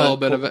Sing a little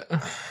bit of it.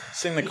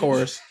 Sing the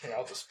chorus. Here,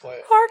 I'll just play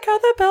it. Hark how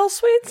the bell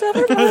sweets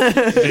evermore.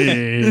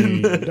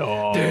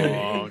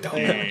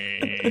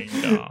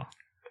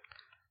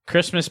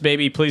 Christmas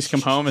Baby, Please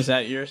Come Home. Is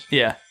that yours?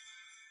 Yeah.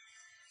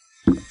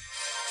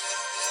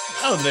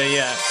 Oh, the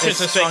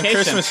Christmas On Vacation.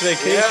 Christmas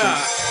Vacation.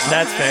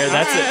 That's fair.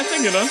 That's All right, it. that's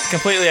a good one.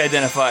 Completely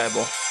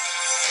identifiable.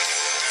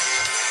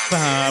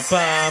 Ba,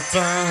 ba,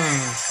 ba.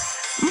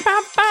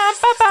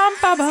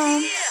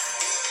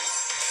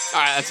 All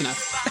right, that's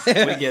enough. We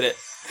get it.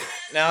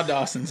 Now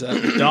Dawson's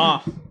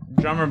up.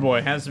 Drummer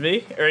Boy has to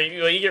be, or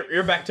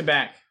you're back to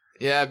back.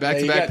 Yeah, back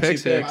to you back got two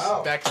picks here. picks.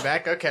 Back to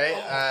back.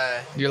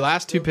 Okay. Your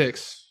last 2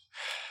 picks.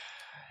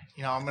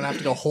 I'm gonna have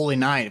to go Holy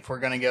Night if we're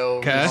gonna go.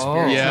 Okay.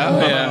 Oh.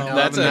 Yeah.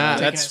 That's taking it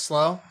that's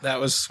slow. that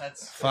was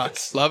That's fuck.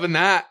 Loving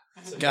that.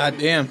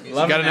 Goddamn. You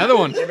got another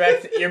one.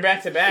 You're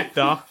back to back,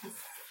 though.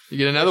 You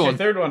get another one.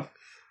 Third one.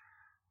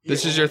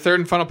 This is your third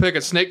and final pick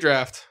at Snake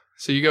Draft.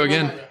 So you go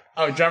again.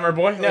 Oh, Drummer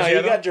Boy. No,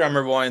 you got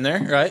Drummer Boy in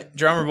there, right?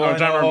 Drummer Boy. Oh,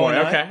 Drummer Boy.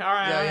 Night. Okay, all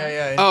right.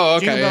 Yeah. Oh,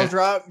 okay, Jingle yeah. Bells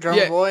Rock,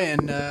 Drummer Yeah. Boy,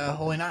 and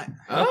Holy Night.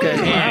 Okay.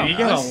 Man, you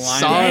got a That's line.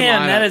 solid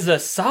Man, lineup. that is a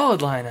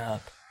solid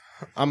lineup.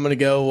 I'm gonna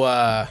go.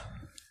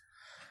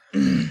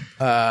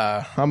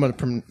 I'm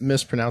gonna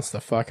mispronounce the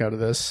fuck out of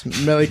this.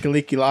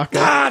 Melikalikilaka.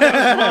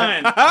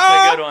 Mine.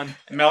 That's a good one.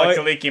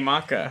 Melikaliki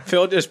Maka.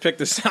 Phil just picked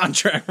the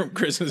soundtrack from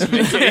Christmas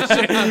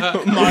Vacation.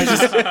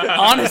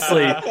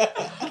 Honestly,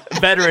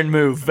 veteran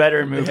move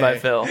by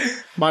Phil.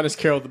 Minus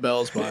Carol of the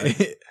Bells by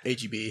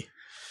AGB.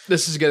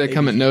 This is going to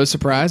come at no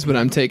surprise, but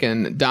I'm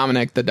taking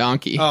Dominic the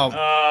Donkey. Oh, Oh,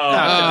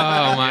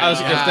 my if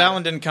God. that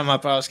one didn't come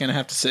up, I was going to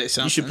have to say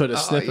something. You should put a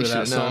snippet you of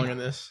that should know. song in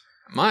this.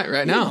 Might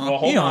right now. Well,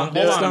 hold on a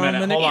minute.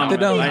 Dominic Hold on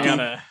the a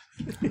minute.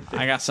 Donkey.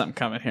 I got something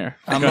coming here.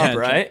 I'm Go up, ahead,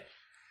 right?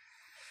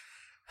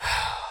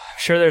 I'm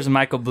sure there's a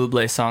Michael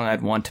Bublé song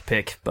I'd want to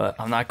pick, but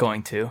I'm not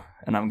going to.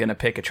 And I'm going to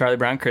pick a Charlie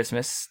Brown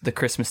Christmas, the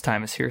Christmas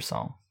Time is Here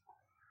song.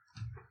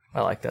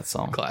 I like that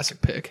song.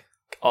 Classic pick.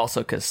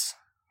 Also because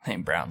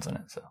name Brown's in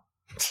it, so.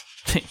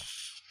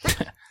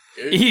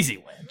 Easy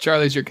win.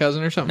 Charlie's your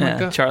cousin or something like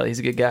Yeah, that? Charlie's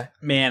a good guy.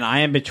 Man, I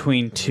am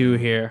between two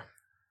here.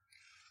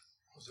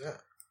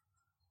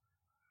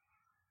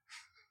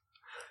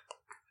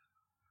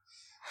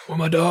 Where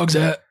my dog's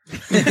at?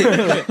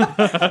 Rudolph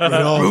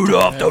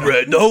the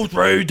Red-Nosed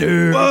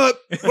Reindeer.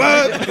 What?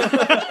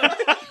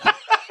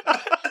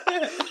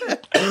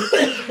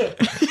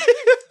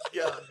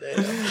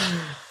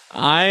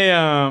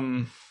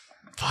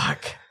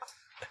 Fuck.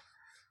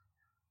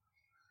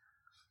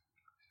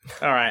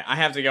 All right, I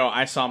have to go.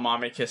 I saw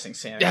Mommy Kissing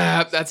Santa.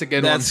 Yeah, that's a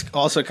good That's one.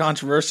 also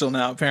controversial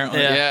now,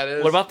 apparently. Yeah, it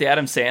is. What about the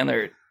Adam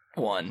Sandler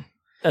one?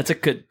 That's a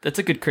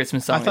good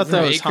Christmas song. I thought isn't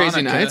that it? was Eight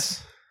Crazy Hanukkah.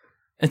 Nights?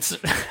 It's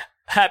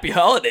Happy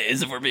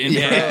Holidays if we're being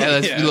Yeah,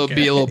 let's yeah,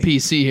 be a little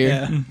PC here.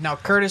 Yeah. Now,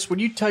 Curtis, would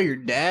you tell your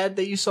dad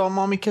that you saw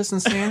Mommy kissing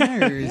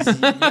Santa, or is that's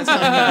something you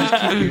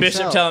just keep to Bishop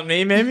yourself? telling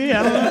me, maybe?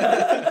 I don't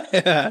know.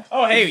 Yeah.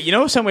 Oh, hey, you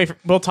know something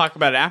we'll talk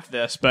about it after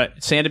this,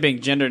 but Santa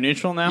being gender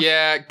neutral now?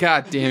 Yeah,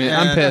 god damn it. Yeah,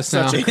 I'm pissed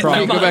now. that's such a-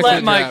 Go back to Let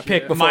the Mike draft.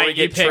 pick before Mike, we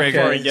get you pick triggered.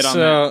 before we get on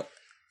So,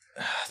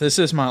 this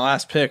is my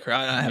last pick,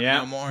 right? I have Yeah.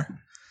 no more.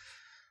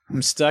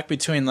 I'm stuck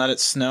between Let It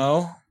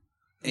Snow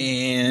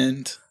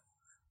and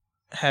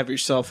Have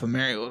Yourself a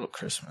Merry Little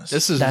Christmas.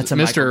 This is That's a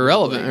Mr. Michael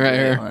Irrelevant Bublé right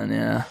here. one,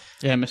 yeah.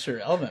 Yeah, Mr.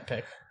 Relevant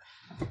pick.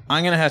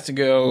 I'm going to have to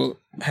go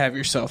Have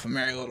Yourself a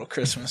Merry Little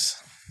Christmas.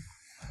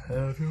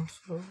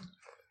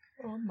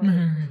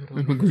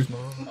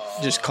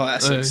 Just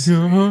classics. All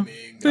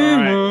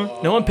right.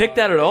 No one picked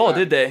that at all,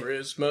 did they?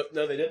 No,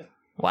 they didn't.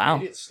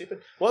 Wow. It's stupid.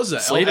 What was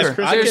that? Sleeper. Elvis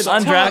Presley? There's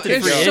undrafted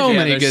There's free so agent.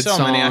 many There's good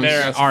so many songs.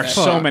 There are Fuck.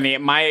 so many.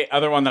 My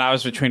other one that I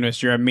was between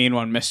was You're a Mean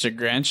One, Mr.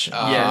 Grinch.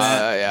 Yes.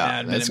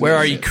 Yeah. That's Where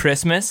Are You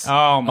Christmas?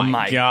 Oh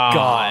my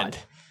God.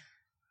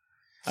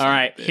 All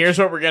right, here's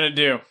what we're going to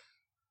do.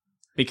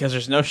 Because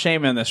there's no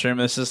shame in this room.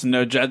 This is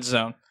no judge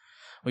zone.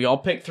 We all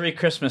pick 3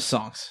 Christmas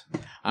songs.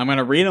 I'm going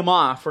to read them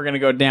off. We're going to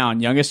go down,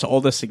 youngest to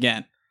oldest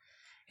again.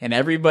 And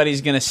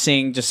everybody's going to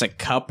sing just a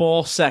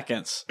couple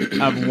seconds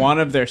of one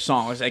of their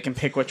songs. They can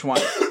pick which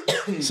one.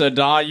 So,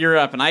 Daw, you're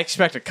up. And I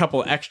expect a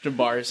couple extra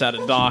bars out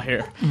of Daw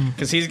here.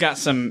 Because he's got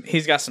some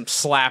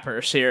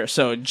slappers here.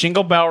 So,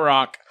 Jingle Bell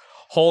Rock,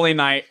 Holy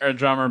Night, or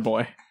Drummer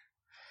Boy.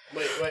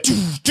 The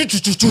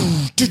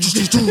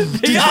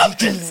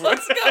Office.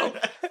 Let's go.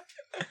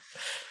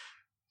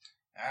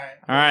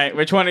 All right,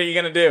 which one are you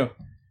going to do?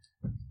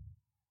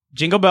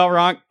 Jingle Bell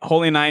Rock,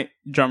 Holy Night,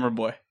 Drummer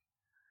Boy.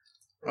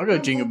 I'll go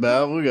Jingle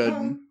Bell. We'll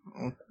go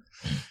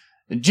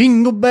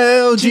Jingle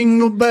Bell,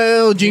 Jingle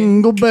Bell,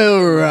 Jingle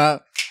Bell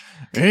Rock.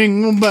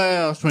 Jingle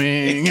Bell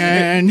swing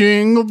and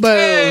Jingle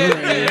Bell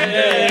ring.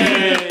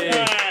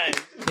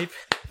 He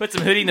put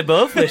some Hootie and the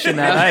Blowfish in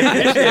that. I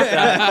appreciate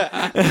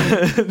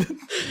that.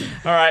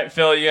 All right,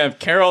 Phil, you have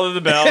Carol of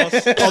the Bells.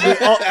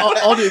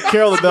 I'll do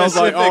Carol of the Bells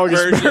like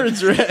August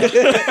Burns Red.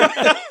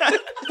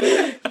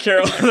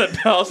 Carol of the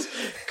Bells,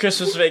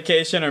 Christmas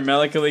Vacation, or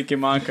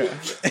Melikalikimaka.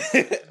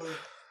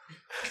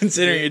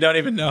 Considering you don't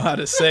even know how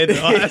to say the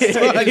last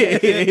one.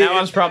 That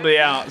one's probably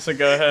out, so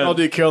go ahead. I'll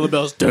do Carol of the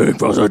Bells. Dig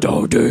for a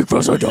dog, dig for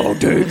a dog,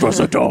 dig for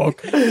a dog.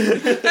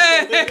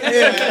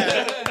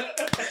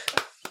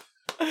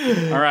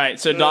 All right,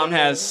 so Dom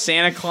has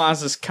Santa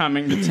Claus is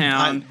Coming to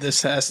Town,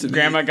 This has to be.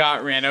 Grandma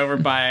Got Ran Over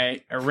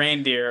by a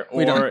Reindeer,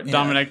 We or don't- yeah.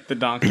 Dominic the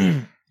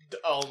Donkey.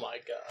 Oh my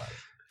god.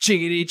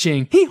 Chickadee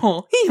ching, hee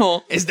haw,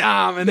 it's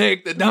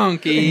Dominic the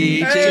donkey.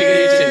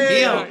 Chickadee ching,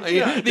 hee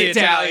haw, the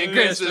Italian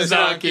Christmas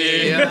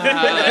donkey.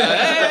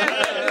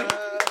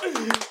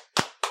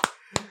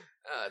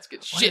 That's good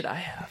What shit. did I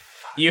have?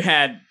 You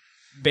had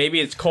Baby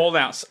It's Cold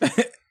Outside.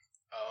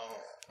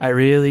 I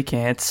really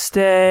can't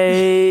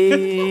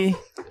stay.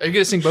 Are you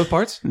gonna sing both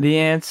parts? The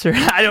answer,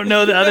 I don't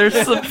know the others.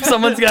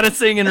 Someone's got to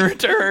sing in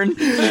return.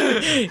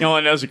 He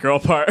only knows the girl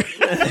part.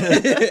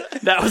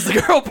 That was the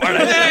girl part.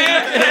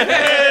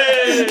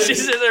 She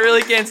says I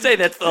really can't stay.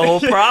 That's the whole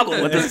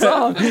problem with the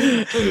song.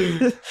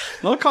 A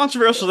little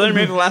controversial there.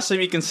 Maybe the last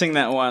time you can sing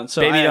that one.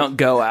 So Baby, don't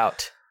go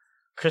out.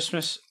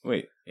 Christmas.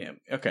 Wait. Yeah.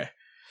 Okay.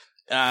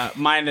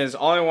 Mine is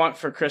All I Want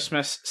for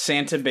Christmas,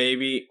 Santa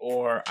Baby,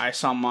 or I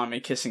Saw Mommy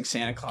Kissing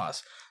Santa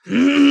Claus.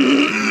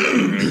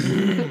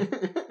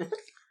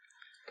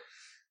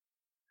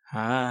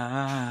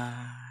 I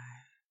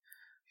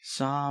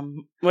saw.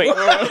 Wait.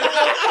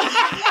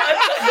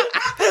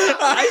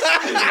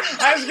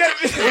 I was gonna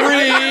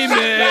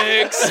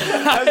Remix.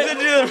 I was gonna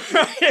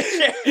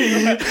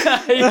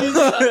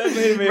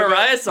do the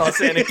Mariah saw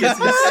Santa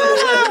kissing. All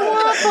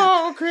I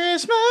want for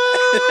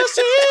Christmas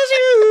is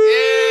you.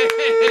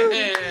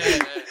 Yeah.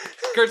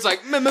 Kurt's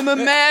like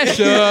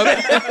mashup.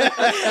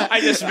 I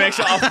just mix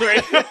all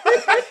three.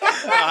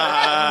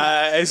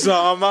 I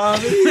saw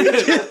mommy.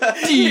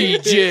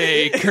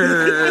 DJ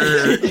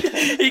Kurt.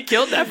 He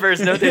killed that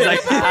first note. He's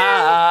like,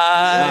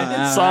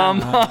 I saw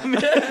Mom.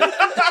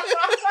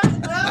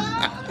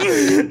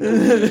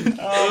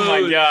 Oh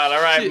my god!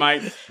 All right,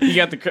 Mike, you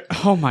got the.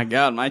 Oh my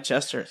god, my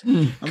chest hurts.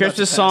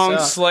 Christmas song,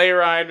 "Sleigh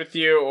Ride with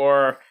You"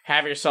 or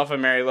 "Have Yourself a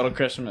Merry Little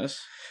Christmas."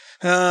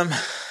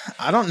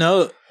 I don't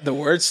know the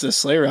words to the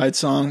Sleigh Ride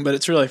song, but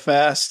it's really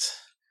fast.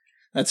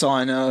 That's all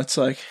I know. It's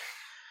like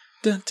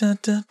dun dun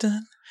dun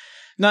dun,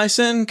 nice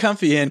and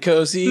comfy and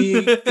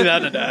cozy. Da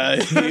da da.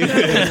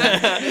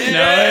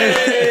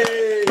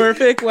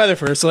 Perfect weather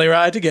for a sleigh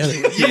ride together.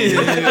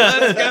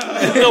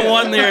 The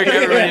one lyric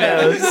everybody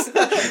knows.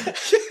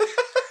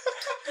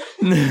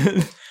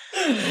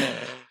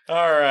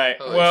 All right.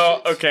 Holy Well,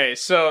 shit. okay.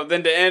 So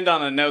then to end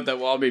on a note that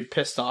we'll all be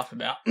pissed off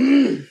about,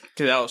 because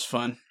that was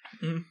fun.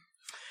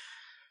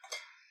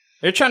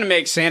 They're trying to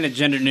make Santa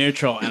gender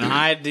neutral, and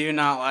I do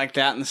not like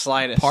that in the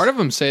slightest. Part of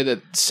them say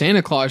that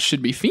Santa Claus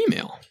should be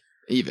female,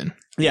 even.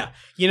 Yeah.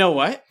 You know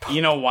what?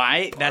 You know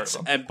why? That's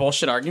of a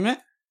bullshit argument.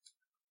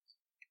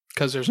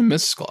 Because there's a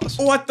Mrs. Claus.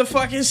 What the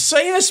fuck is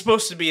Santa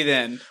supposed to be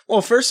then?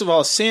 Well, first of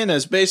all, Santa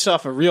is based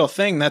off a real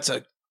thing. That's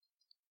a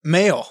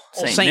male.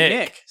 Saint Saint Nick.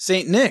 Nick.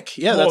 Saint Nick.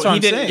 Yeah, Well, that's what he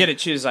I'm didn't saying. get to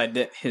choose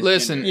his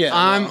Listen, gender. Yeah,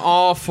 I'm well.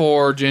 all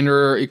for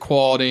gender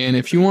equality, and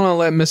if you want to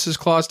let Mrs.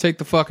 Claus take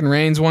the fucking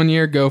reins one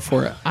year, go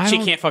for it. She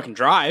can't fucking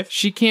drive.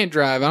 She can't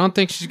drive. I don't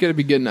think she's going to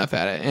be good enough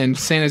at it. And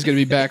Santa's going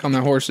to be back on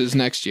their horses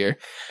next year.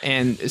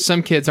 And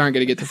some kids aren't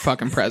going to get their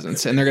fucking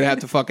presents, and they're going to have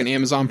to fucking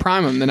Amazon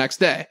Prime them the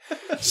next day.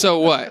 So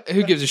what?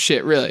 Who gives a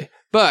shit, really?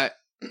 But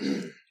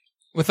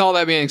with all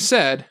that being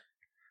said,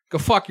 go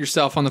fuck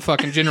yourself on the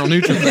fucking general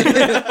neutral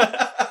thing.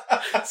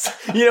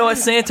 You know what?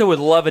 Santa would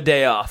love a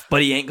day off,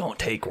 but he ain't gonna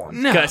take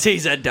one No. because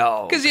he's a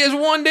dog. Because he has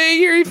one day a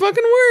year he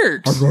fucking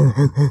works. Well,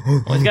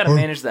 he's got to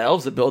manage the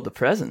elves that build the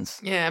presents.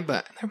 Yeah,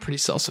 but they're pretty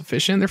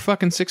self-sufficient. They're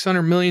fucking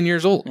 600 million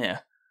years old. Yeah,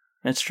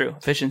 that's true.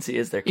 Efficiency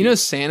is their key. You know,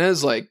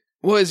 Santa's like,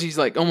 what is he's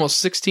like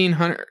almost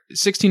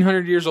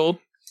 1600 years old?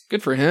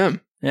 Good for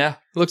him. Yeah,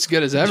 Looks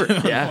good as ever.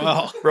 yeah.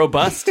 Wow.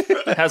 Robust.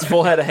 Has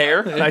full head of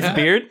hair. Nice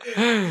beard.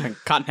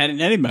 Cotton-headed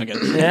Eddie Bucket.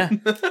 Yeah.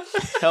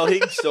 Hell, he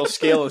can still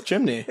scale a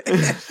chimney.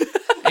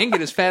 And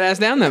get his fat ass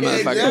down that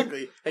motherfucker.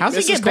 Exactly. How's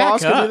he Mrs. get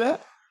Claus back can up? do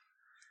that?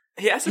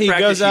 He has to He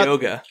practice goes out-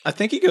 yoga. I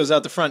think he goes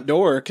out the front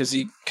door because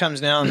he comes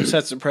down and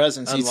sets the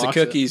presents, eats the Unlocks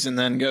it. cookies, and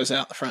then goes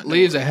out the front door.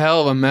 Leaves a hell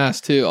of a mess,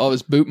 too. All of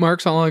his boot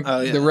marks on like, Oh,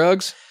 yeah. the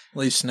rugs.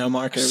 Leaves snow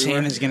mark everywhere.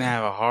 Santa's gonna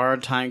have a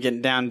hard time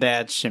getting down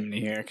Dad's chimney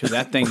here because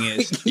that thing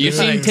is. You've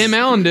seen Tim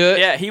Allen do it.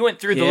 Yeah, he went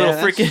through the Yeah, little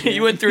that's freaking. He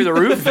went through the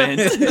roof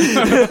vent.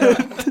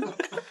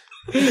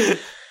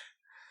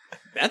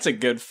 That's a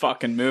good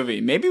fucking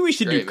movie. Maybe we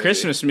should Great do movie.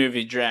 Christmas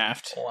movie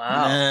draft.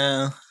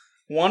 Wow.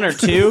 One or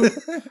two.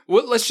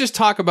 Well, let's just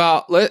talk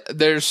about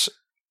let's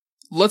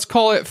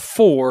call it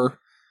 4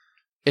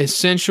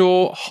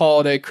 essential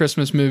holiday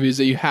Christmas movies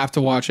that you have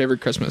to watch every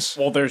Christmas.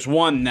 Well, there's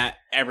one that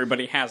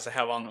everybody has to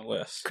have on the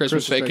list.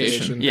 Christmas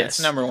Vacation. Yes.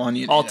 It's number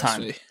one. All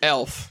time.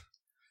 Elf.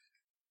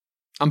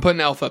 I'm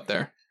putting Elf up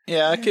there.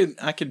 Yeah, I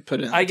could put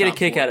it. In I the get a top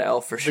kick 4. out of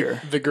Elf for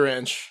sure. The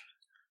Grinch.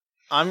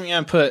 I'm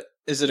gonna put.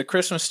 Is it A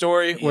Christmas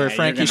Story where you're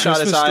Frankie gonna- shot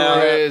his Christmas eye out?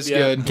 Story is Yeah.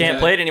 good. Can't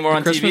play it anymore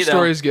on Christmas TV though.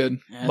 Story is good.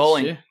 That's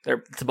Bowling. it.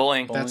 It's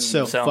bowling. That's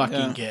so, So, fucking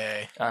yeah.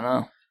 gay. I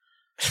know.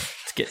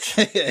 It's good.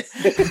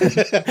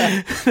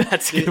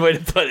 That's a good way to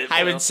put it.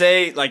 I Phil. would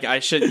say, like,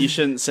 you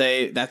shouldn't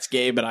say that's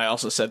gay, but I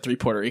also said 3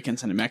 Puerto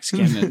Ricans and a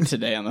Mexican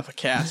today on the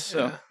cast,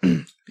 so a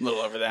little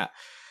over that.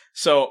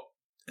 So,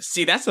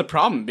 see, that's the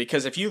problem,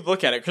 because if you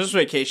look at it, Christmas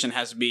Vacation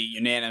has to be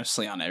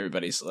unanimously on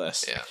everybody's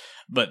list. Yeah.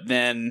 But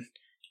then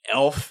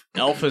Elf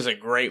is a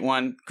great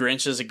one.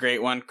 Grinch is a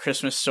great one.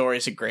 Christmas Story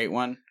is a great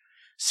one.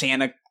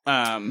 Santa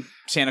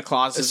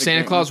Claus is a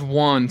Santa great Claus one.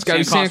 1. It's got to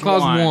be Santa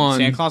Claus 1.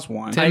 Santa Claus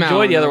 1. Tim I enjoy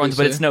Allen, the other ones,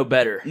 but obviously. it's no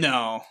better.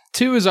 No.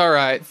 2 is all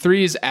right.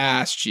 3 is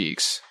ass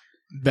cheeks.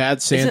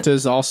 Bad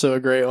Santa's also a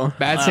great one.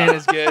 Bad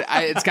Santa's good.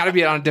 It's got to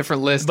be on a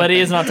different list. But I he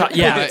think. isn't on top.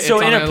 Yeah. But So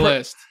it's in on a a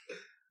list.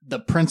 The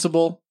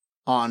principal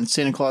on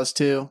Santa Claus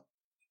 2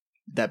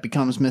 that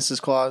becomes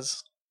Mrs.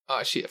 Claus?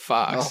 Oh, she a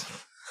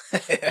fox.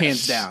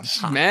 Hands down.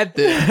 Mad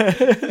thing.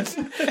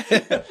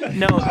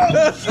 No.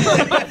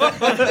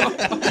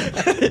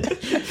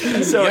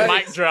 So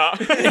Mic drop.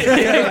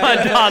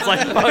 Don's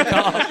like, fuck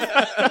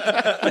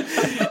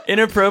off.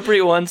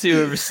 Inappropriate ones who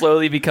have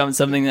slowly become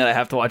something that I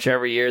have to watch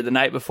every year. The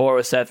Night Before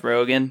with Seth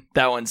Rogen.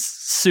 That one's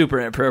super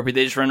inappropriate.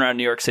 They just run around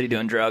New York City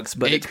doing drugs.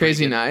 But 8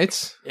 Crazy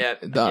Nights. Yeah.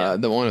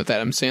 The one with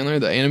Adam Sandler,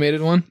 the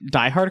animated one.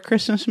 Die Hard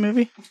Christmas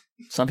movie.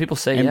 Some people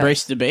say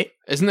Embrace debate.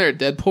 Isn't there a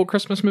Deadpool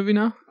Christmas movie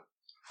now?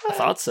 I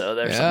thought so.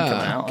 There's something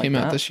coming out. Came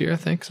like out that. this year, I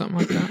think, something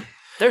like that.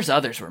 There's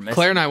others we're missing.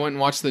 Claire and I went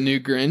and watched the new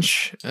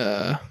Grinch.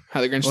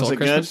 How the Grinch Stole it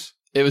Christmas.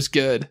 It was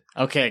good.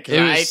 Okay, because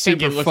It was I think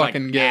super it looked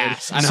fucking like good.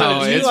 ass. I know.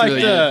 So do you it's like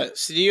really good.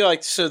 so do you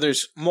like so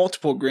there's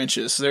multiple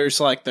Grinches. There's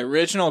like the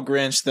original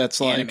Grinch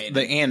that's like Animated.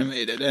 the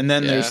animated, and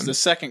then there's Yeah. the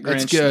second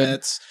That's Grinch good.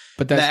 that's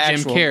But the that's Jim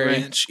actual Carrey.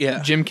 Grinch.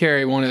 Yeah. Jim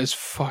Carrey one is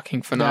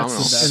fucking phenomenal.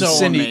 And So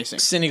Cindy, amazing.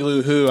 Cindy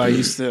Lou Who I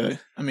used to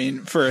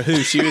for a Who,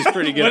 she was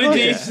pretty good. What did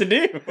you Yeah. used to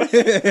do?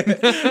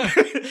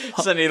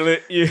 Sonny,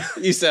 you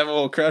Used to have a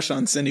little crush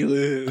on Cindy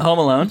Lou Who. Home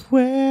Alone.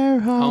 Where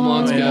Home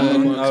Alone's good.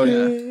 Oh,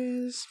 yeah.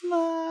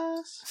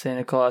 Christmas.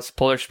 Santa Claus.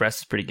 Polar Express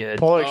is pretty good.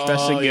 Polar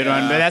Express is a Oh, good yeah.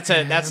 one, but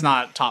that's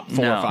not top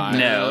 4 no, or 5.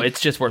 No,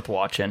 it's just worth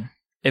watching.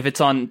 If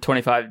it's on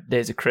 25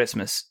 Days of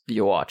Christmas,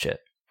 you'll watch it.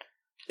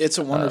 It's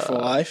a Wonderful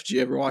Life. Did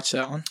you ever watch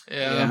that one?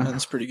 Yeah.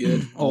 That's pretty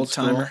good. Old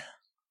timer.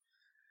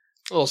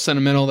 A little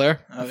sentimental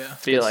there. Oh yeah. I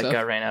feel like stuff.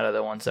 I ran out of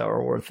the ones that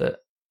were worth it.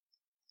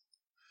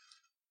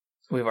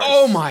 We've already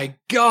Oh my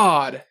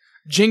god.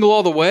 Jingle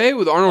All the Way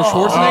with Arnold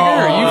Schwarzenegger?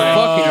 Are you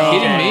fucking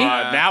kidding me?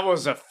 That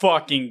was a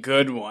fucking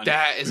good one.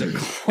 That is a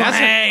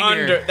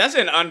That's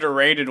an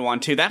underrated one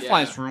too. That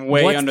flies from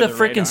way What's under the the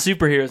freaking radar.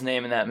 superhero's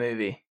name in that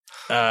movie?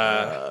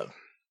 Uh,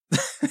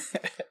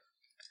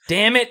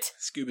 Damn it!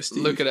 Scuba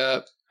Steve. Look it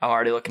up. I'm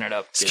already looking it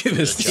up.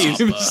 Scuba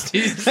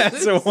Steve.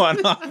 That's a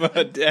one off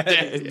of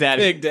Daddy. Big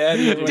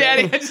Daddy.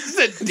 Daddy, I just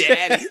said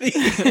daddy.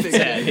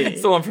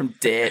 It's the one from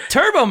Dead.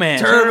 Turbo Man.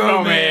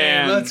 Turbo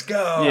Man. Let's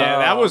go. Yeah,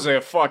 that was a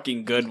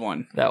fucking good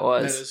one. That That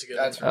was. is a good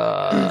one.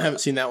 Uh, I haven't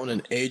seen that one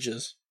in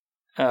ages.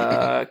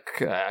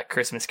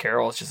 Christmas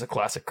Carol is just a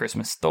classic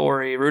Christmas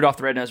story. Rudolph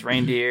the Red-Nosed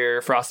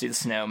Reindeer, Frosty the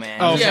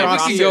Snowman. Oh, Yeah, we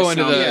Frosty can go the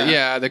into the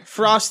Snowman. the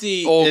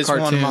Frosty Old is one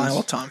of my cartoons.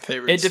 all-time It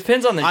favorites.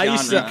 depends on the I genre.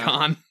 used to-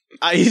 Yukon.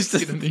 I used to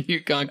The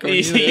Yukon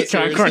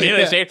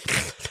Cornelius.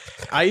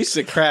 I used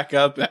to crack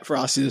up at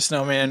Frosty the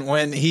Snowman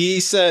when he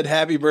said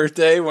happy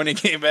birthday when he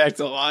came back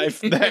to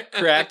life. That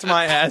cracked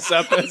my ass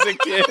up as a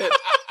kid.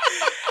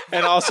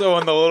 And also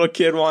when the little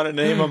kid wanted to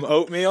name him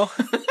Oatmeal.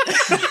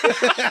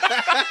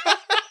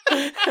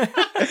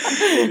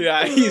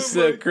 Yeah, I used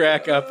to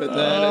crack up at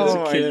that as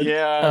a kid.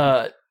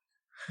 Yeah.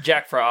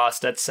 Jack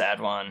Frost, that's a sad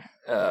one.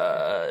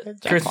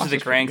 Christmas Frost of the is pretty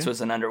Cranks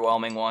was an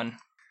underwhelming one.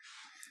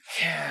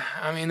 Yeah,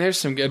 I mean, there's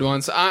some good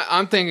ones.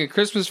 I'm thinking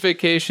Christmas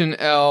Vacation,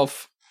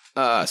 Elf,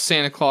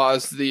 Santa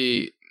Claus,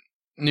 the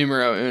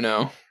numero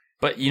uno.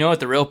 But you know what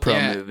the real pro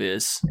Yeah. move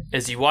is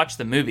you watch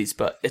the movies,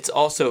 but it's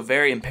also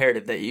very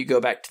imperative that you go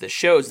back to the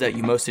shows that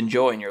you most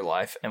enjoy in your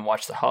life and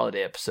watch the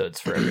holiday episodes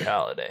for every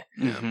holiday.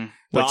 The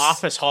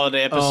Office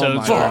holiday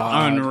episodes my are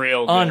God.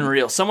 unreal. Good.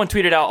 Unreal. Someone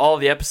tweeted out all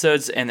of the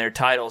episodes and their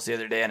titles the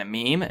other day on a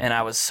meme, and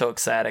I was so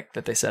ecstatic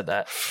that they said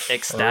that.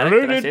 Ecstatic?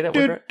 Did I say that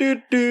word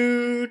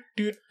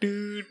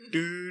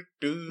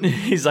right?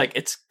 He's like,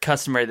 it's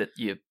customary that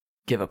you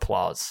give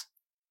applause.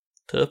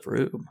 Tough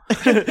room.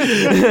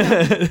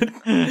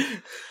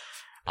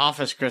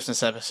 Office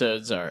Christmas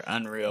episodes are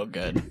unreal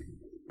good.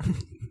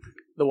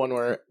 The one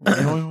where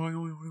never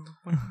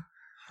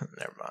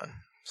mind.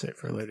 Save it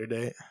for a later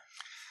date.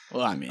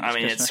 Well, I mean,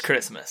 It's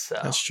Christmas, so.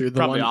 That's true. The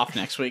probably one, off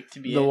next week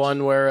to be the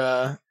one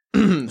where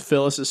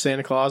Phyllis is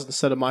Santa Claus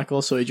instead of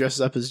Michael, so he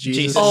dresses up as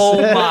Jesus. Oh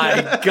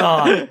my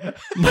god!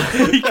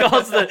 he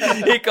calls the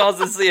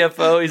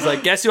CFO. He's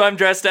like, "Guess who I'm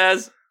dressed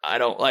as?" I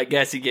don't like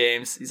guessy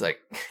games. He's like,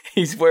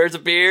 he wears a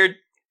beard.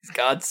 He's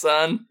God's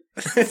son.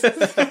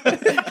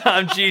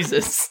 I'm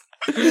Jesus.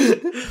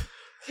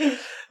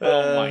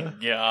 Oh my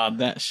god,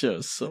 that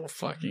show's so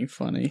fucking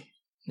funny.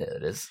 Yeah,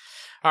 it is.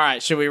 All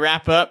right, should we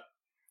wrap up?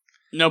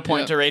 No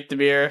point Yeah. to rate the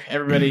beer.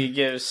 Everybody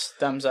gives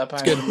thumbs up.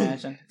 I good. would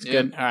imagine it's Yeah,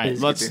 good. All right, it is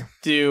a good let's beer.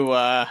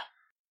 do.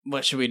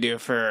 What should we do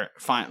for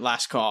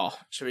last call?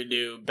 Should we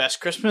do best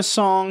Christmas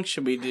song?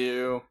 Should we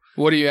do?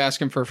 What are you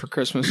asking for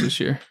Christmas this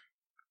year?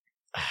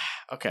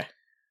 Okay,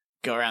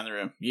 go around the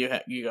room. You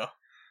go.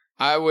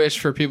 I wish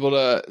for people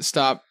to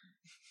stop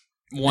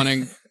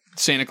wanting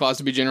Santa Claus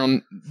to be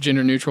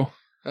gender neutral.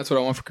 That's what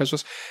I want for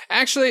Christmas.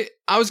 Actually,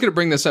 I was going to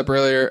bring this up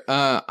earlier.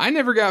 I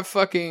never got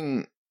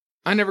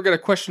a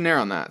questionnaire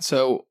on that.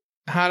 So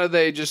how did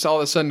they just all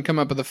of a sudden come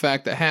up with the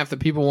fact that half the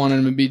people wanted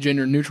him to be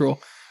gender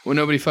neutral when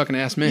nobody fucking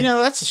asked me? You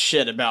know, that's the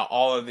shit about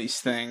all of these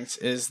things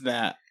is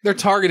that They're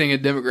targeting a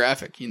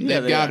demographic.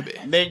 They've they got are. to be.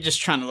 They're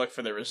just trying to look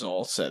for the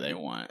results that they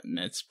want, and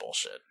it's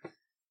bullshit.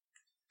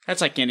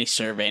 That's like any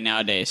survey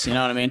nowadays. You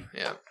know what I mean?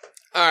 Yeah.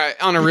 All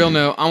right. On a real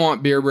note, I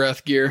want beer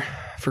breath gear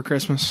for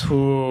Christmas.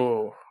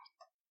 Ooh.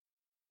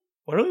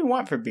 what do we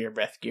want for Beer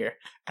Breath gear?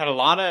 Had a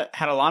lot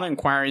of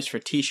inquiries for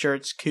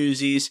t-shirts,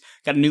 koozies.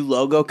 Got a new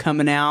logo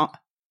coming out.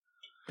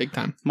 Big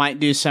time. Might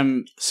do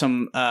some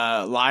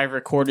live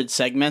recorded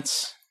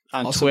segments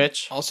on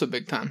Twitch. Also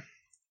big time.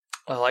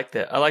 I like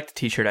that. I like the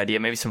t-shirt idea.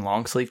 Maybe some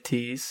long sleeve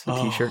tees,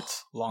 and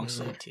t-shirts. Long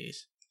sleeve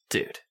tees.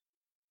 Dude.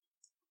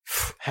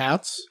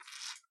 Hats.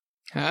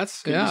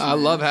 Hats? Yeah, I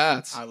love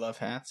hats. I love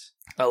hats.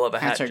 I love a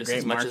Hats hat are just great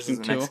as much as the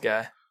marketing next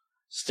guy.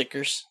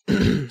 Stickers.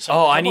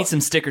 I need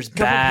some stickers Couple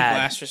people bad.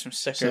 asked for some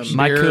stickers.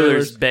 My Beer-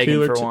 cooler's begging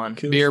cooler for t- one.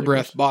 cooler Beer stickers.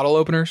 breath bottle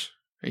openers.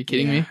 Are you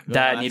kidding me?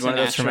 Dad, I need that's one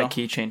a of those for my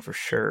natural. keychain for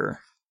sure.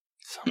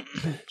 Son of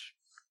a bitch.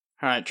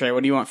 All right, Trey,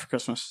 what do you want for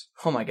Christmas?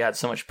 Oh my god,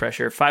 so much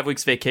pressure. 5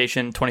 weeks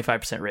vacation,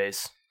 25%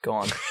 raise. Go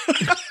on.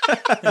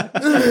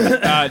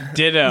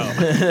 Ditto.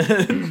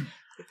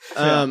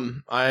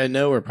 I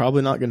know we're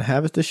probably not going to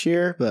have it this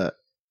year, but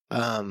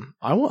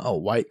I want a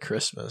white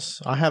Christmas.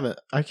 I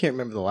can't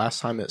remember the last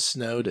time it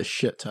snowed a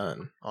shit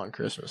ton on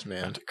Christmas,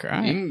 man. You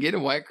can get a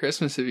white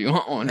Christmas if you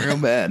want one real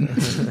bad. You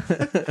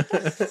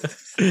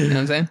know what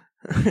I'm saying?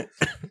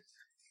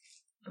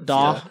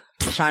 Daw,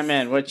 chime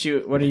in. What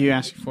are you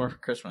asking for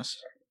Christmas?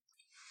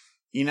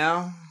 You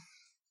know,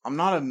 I'm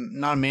not a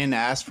man to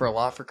ask for a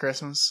lot for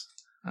Christmas.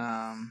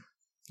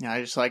 I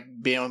just like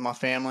being with my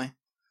family.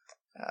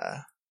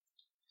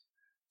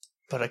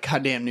 But a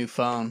goddamn new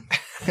phone.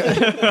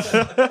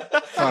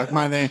 Fuck,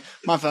 my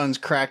phone's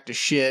cracked to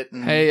shit.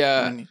 And,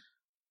 Hey,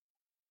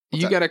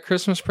 you got a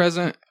Christmas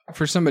present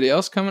for somebody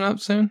else coming up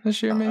soon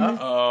this year, maybe?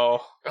 Oh,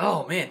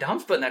 Oh man,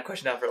 Dom's putting that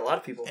question out for a lot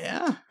of people.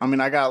 yeah. I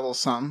mean, I got a little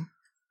something.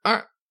 All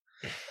right.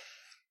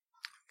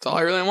 That's all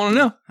I really want to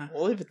know.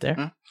 We'll leave it there.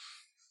 Huh?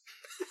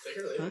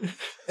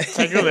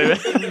 Take or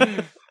leave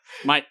it.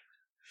 Mike.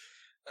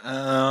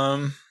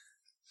 I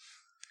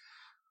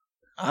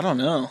don't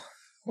know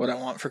what I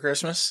want for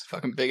Christmas.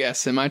 Fucking big ass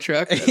semi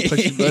truck. Push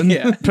the button.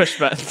 Yeah. Push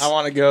buttons. I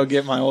want to go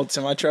get my old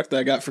semi truck that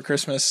I got for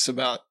Christmas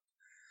about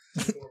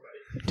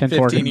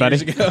 10-4, 15 buddy.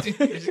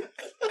 years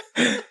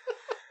ago.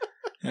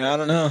 Yeah, I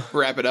don't know.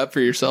 Wrap it up for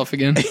yourself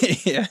again.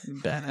 Yeah.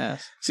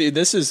 Badass. See,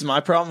 this is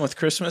my problem with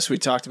Christmas. We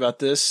talked about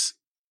this.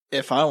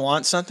 If I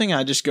want something,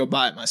 I just go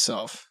buy it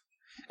myself.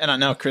 And I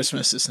know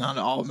Christmas is not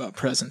all about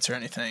presents or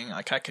anything.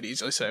 Like, I could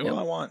easily say, well,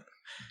 I want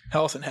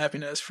health and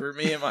happiness for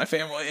me and my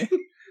family.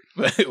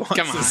 But it wants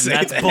Come to on, say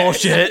that's that.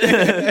 bullshit.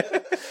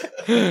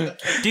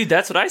 Dude,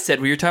 that's what I said.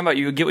 We were talking about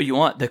you get what you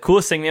want. The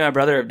coolest thing me and my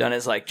brother have done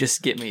is like,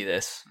 just get me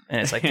this. And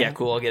it's like, yeah,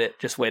 cool, I'll get it.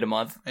 Just wait a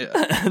month.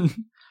 Yeah.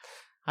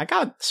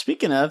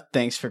 Speaking of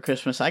things for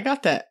Christmas, I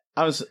got that.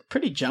 I was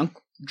pretty drunk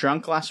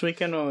last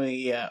weekend when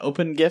we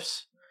opened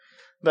gifts.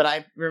 But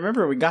I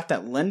remember we got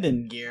that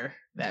Linden gear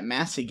that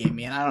Massey gave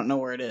me, and I don't know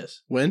where it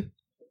is. When?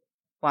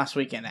 Last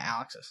weekend at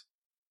Alex's.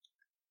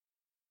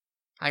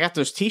 I got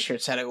those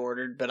t-shirts that I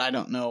ordered, but I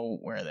don't know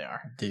where they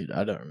are. Dude,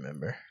 I don't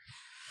remember.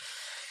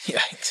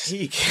 Yikes.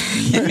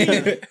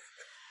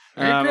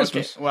 Merry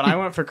Christmas. Okay. What I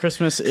want for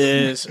Christmas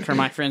is for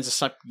my friends to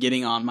stop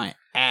getting on my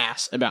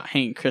ass about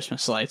hanging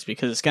Christmas lights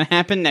because it's going to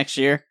happen next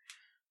year.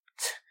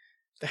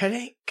 That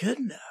ain't good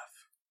enough.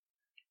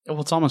 Well,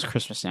 it's almost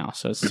Christmas now,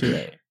 so it's too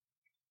late.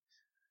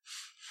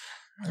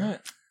 All right.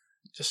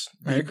 Just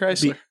Merry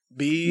Chrysler.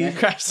 Be Merry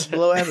Chrysler.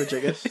 below average, I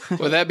guess.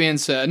 With that being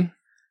said,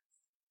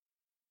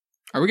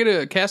 are we going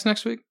to cast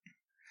next week?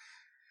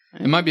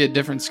 It might be a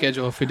different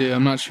schedule if we do.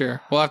 I'm not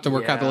sure. We'll have to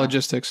work out the Yeah.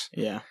 logistics.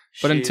 Yeah.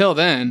 But Shoot. until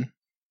then,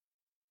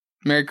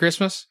 Merry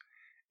Christmas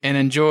and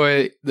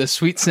enjoy the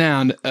sweet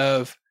sound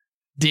of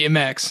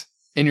DMX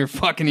in your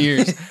fucking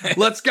ears.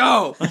 Let's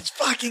go. Let's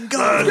fucking go.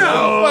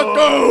 Let's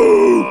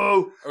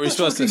go. Are we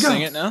supposed to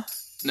sing it now?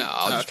 No,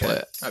 I'll just play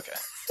it. Okay.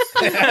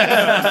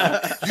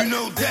 You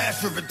know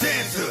Dasher and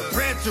Dancer,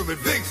 Prancer and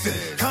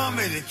Vixen,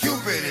 Comet and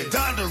Cupid and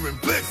Donder and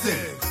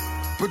Blitzen.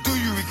 But do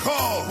you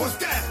recall, what's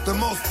that? The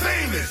most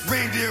famous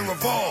reindeer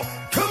of all.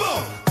 Come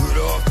on!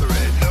 Rudolph the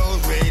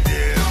red-nosed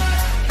reindeer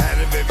had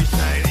a very